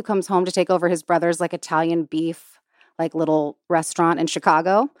guy who comes home to take over his brother's like Italian beef, like little restaurant in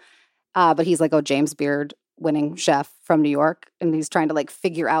Chicago. But he's like a James Beard winning chef from New York. And he's trying to like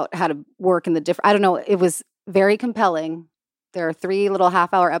figure out how to work in the different, I don't know. It was very compelling. There are 3 little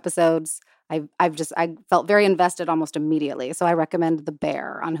half-hour episodes. I felt very invested almost immediately. So I recommend The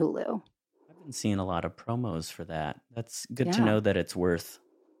Bear on Hulu. I've been seeing a lot of promos for that. That's good to know that it's worth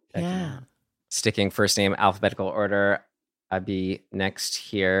checking out. Sticking first name alphabetical order, I'd be next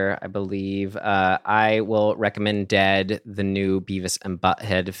here, I believe. I will recommend Dead, the new Beavis and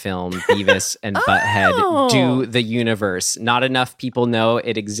Butthead film, Beavis and Butthead Do the Universe. Not enough people know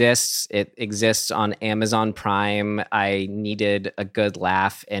it exists. It exists on Amazon Prime. I needed a good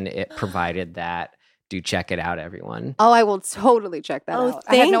laugh, and it provided that. Do check it out, everyone. Oh, I will totally check that out.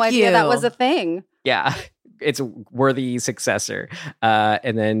 I had no idea that was a thing. Yeah, it's a worthy successor.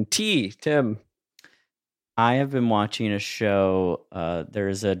 And then Tim. I have been watching a show.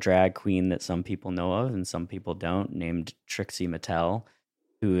 There's a drag queen that some people know of and some people don't, named Trixie Mattel,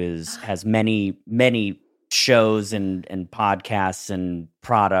 who has many shows and podcasts and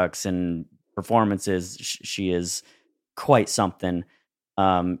products and performances. She is quite something.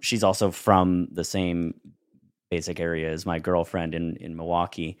 She's also from the same basic area as my girlfriend in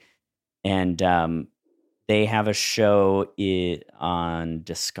Milwaukee, and they have a show on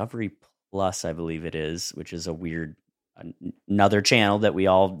Discovery Plus, I believe it is, which is another channel that we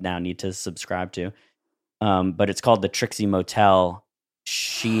all now need to subscribe to. But it's called the Trixie Motel.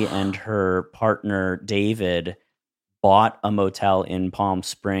 She and her partner, David, bought a motel in Palm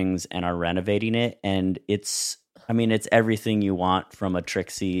Springs and are renovating it. And it's everything you want from a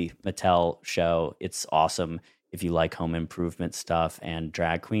Trixie Mattel show. It's awesome if you like home improvement stuff and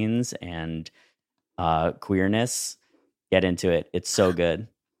drag queens and queerness. Get into it. It's so good.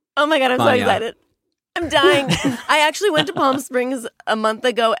 Oh my God, I'm so excited. I'm dying. I actually went to Palm Springs a month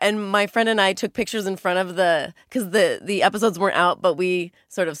ago, and my friend and I took pictures in front of because the episodes weren't out, but we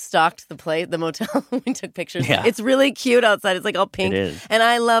sort of stalked the motel. We took pictures. Yeah. It's really cute outside. It's like all pink. It is. And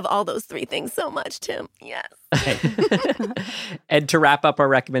I love all those 3 things so much, Tim. Yes. And to wrap up our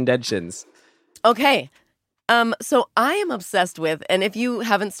recommendations. Okay. So I am obsessed with, and if you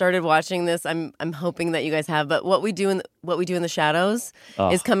haven't started watching this, I'm hoping that you guys have. But What We Do in the Shadows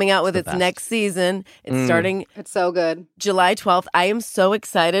is coming out with its next season. It's starting. It's so good. July 12th. I am so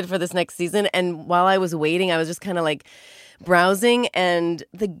excited for this next season. And while I was waiting, I was just kind of like browsing, and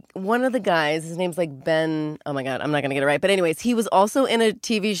one of the guys, his name's like Ben. Oh my God, I'm not gonna get it right. But anyways, he was also in a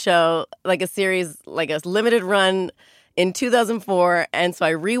TV show, like a series, like a limited run in 2004, and so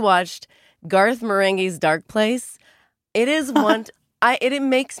I rewatched Garth Marenghi's Dark Place. It is one. It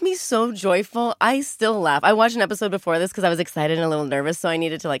makes me so joyful. I still laugh. I watched an episode before this because I was excited and a little nervous, so I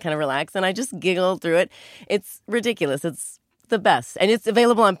needed to like kind of relax, and I just giggled through it. It's ridiculous. It's the best, and it's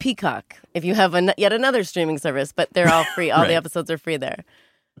available on Peacock if you have yet another streaming service. But they're all free. All the episodes are free there.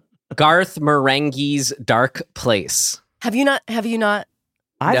 Garth Marenghi's Dark Place. Have you not?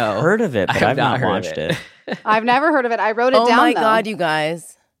 I've heard of it, but I've not watched it. I've never heard of it. I wrote it down. Oh my though. God, you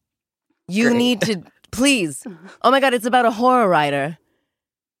guys. You need to, please. Oh my God, it's about a horror writer.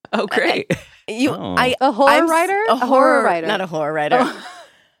 Oh, great. A horror writer? A horror writer. Not a horror writer. Oh.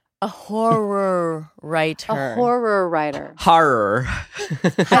 A horror writer. A horror writer. Horror.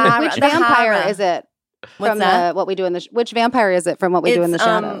 Which vampire is it? What's that? What We Do in the Which vampire is it from What We Do in the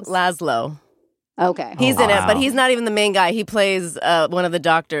Shadows? Laszlo. Okay. He's in it, but he's not even the main guy. He plays one of the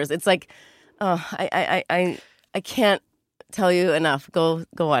doctors. It's like, I can't tell you enough. Go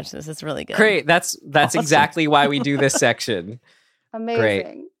watch this. It's really good. Great. That's awesome. Exactly why we do this section. Amazing. Great.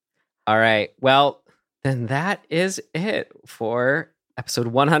 All right. Well, then that is it for episode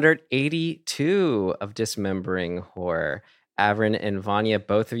 182 of Dismembering Horror. Avrin and Vanya,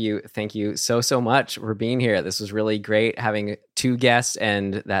 both of you, thank you so much for being here. This was really great having two guests,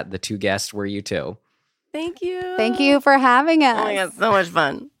 and that the two guests were you two. Thank you. Thank you for having us. Oh my God, so much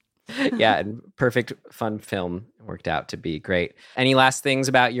fun. Yeah, and perfect fun film. Worked out to be great. Any last things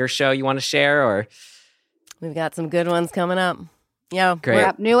about your show you want to share? Or we've got some good ones coming up. Yeah,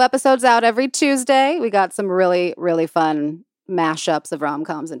 great. New episodes out every Tuesday. We got some really, really fun mashups of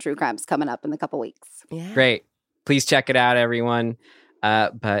rom-coms and true crimes coming up in a couple weeks. Yeah. Great. Please check it out, everyone.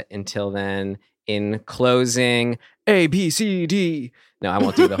 But until then, in closing, A, B, C, D. No, I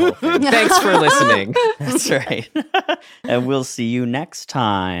won't do the whole thing. Thanks for listening. That's right. And we'll see you next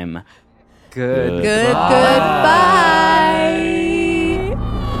time. Goodbye.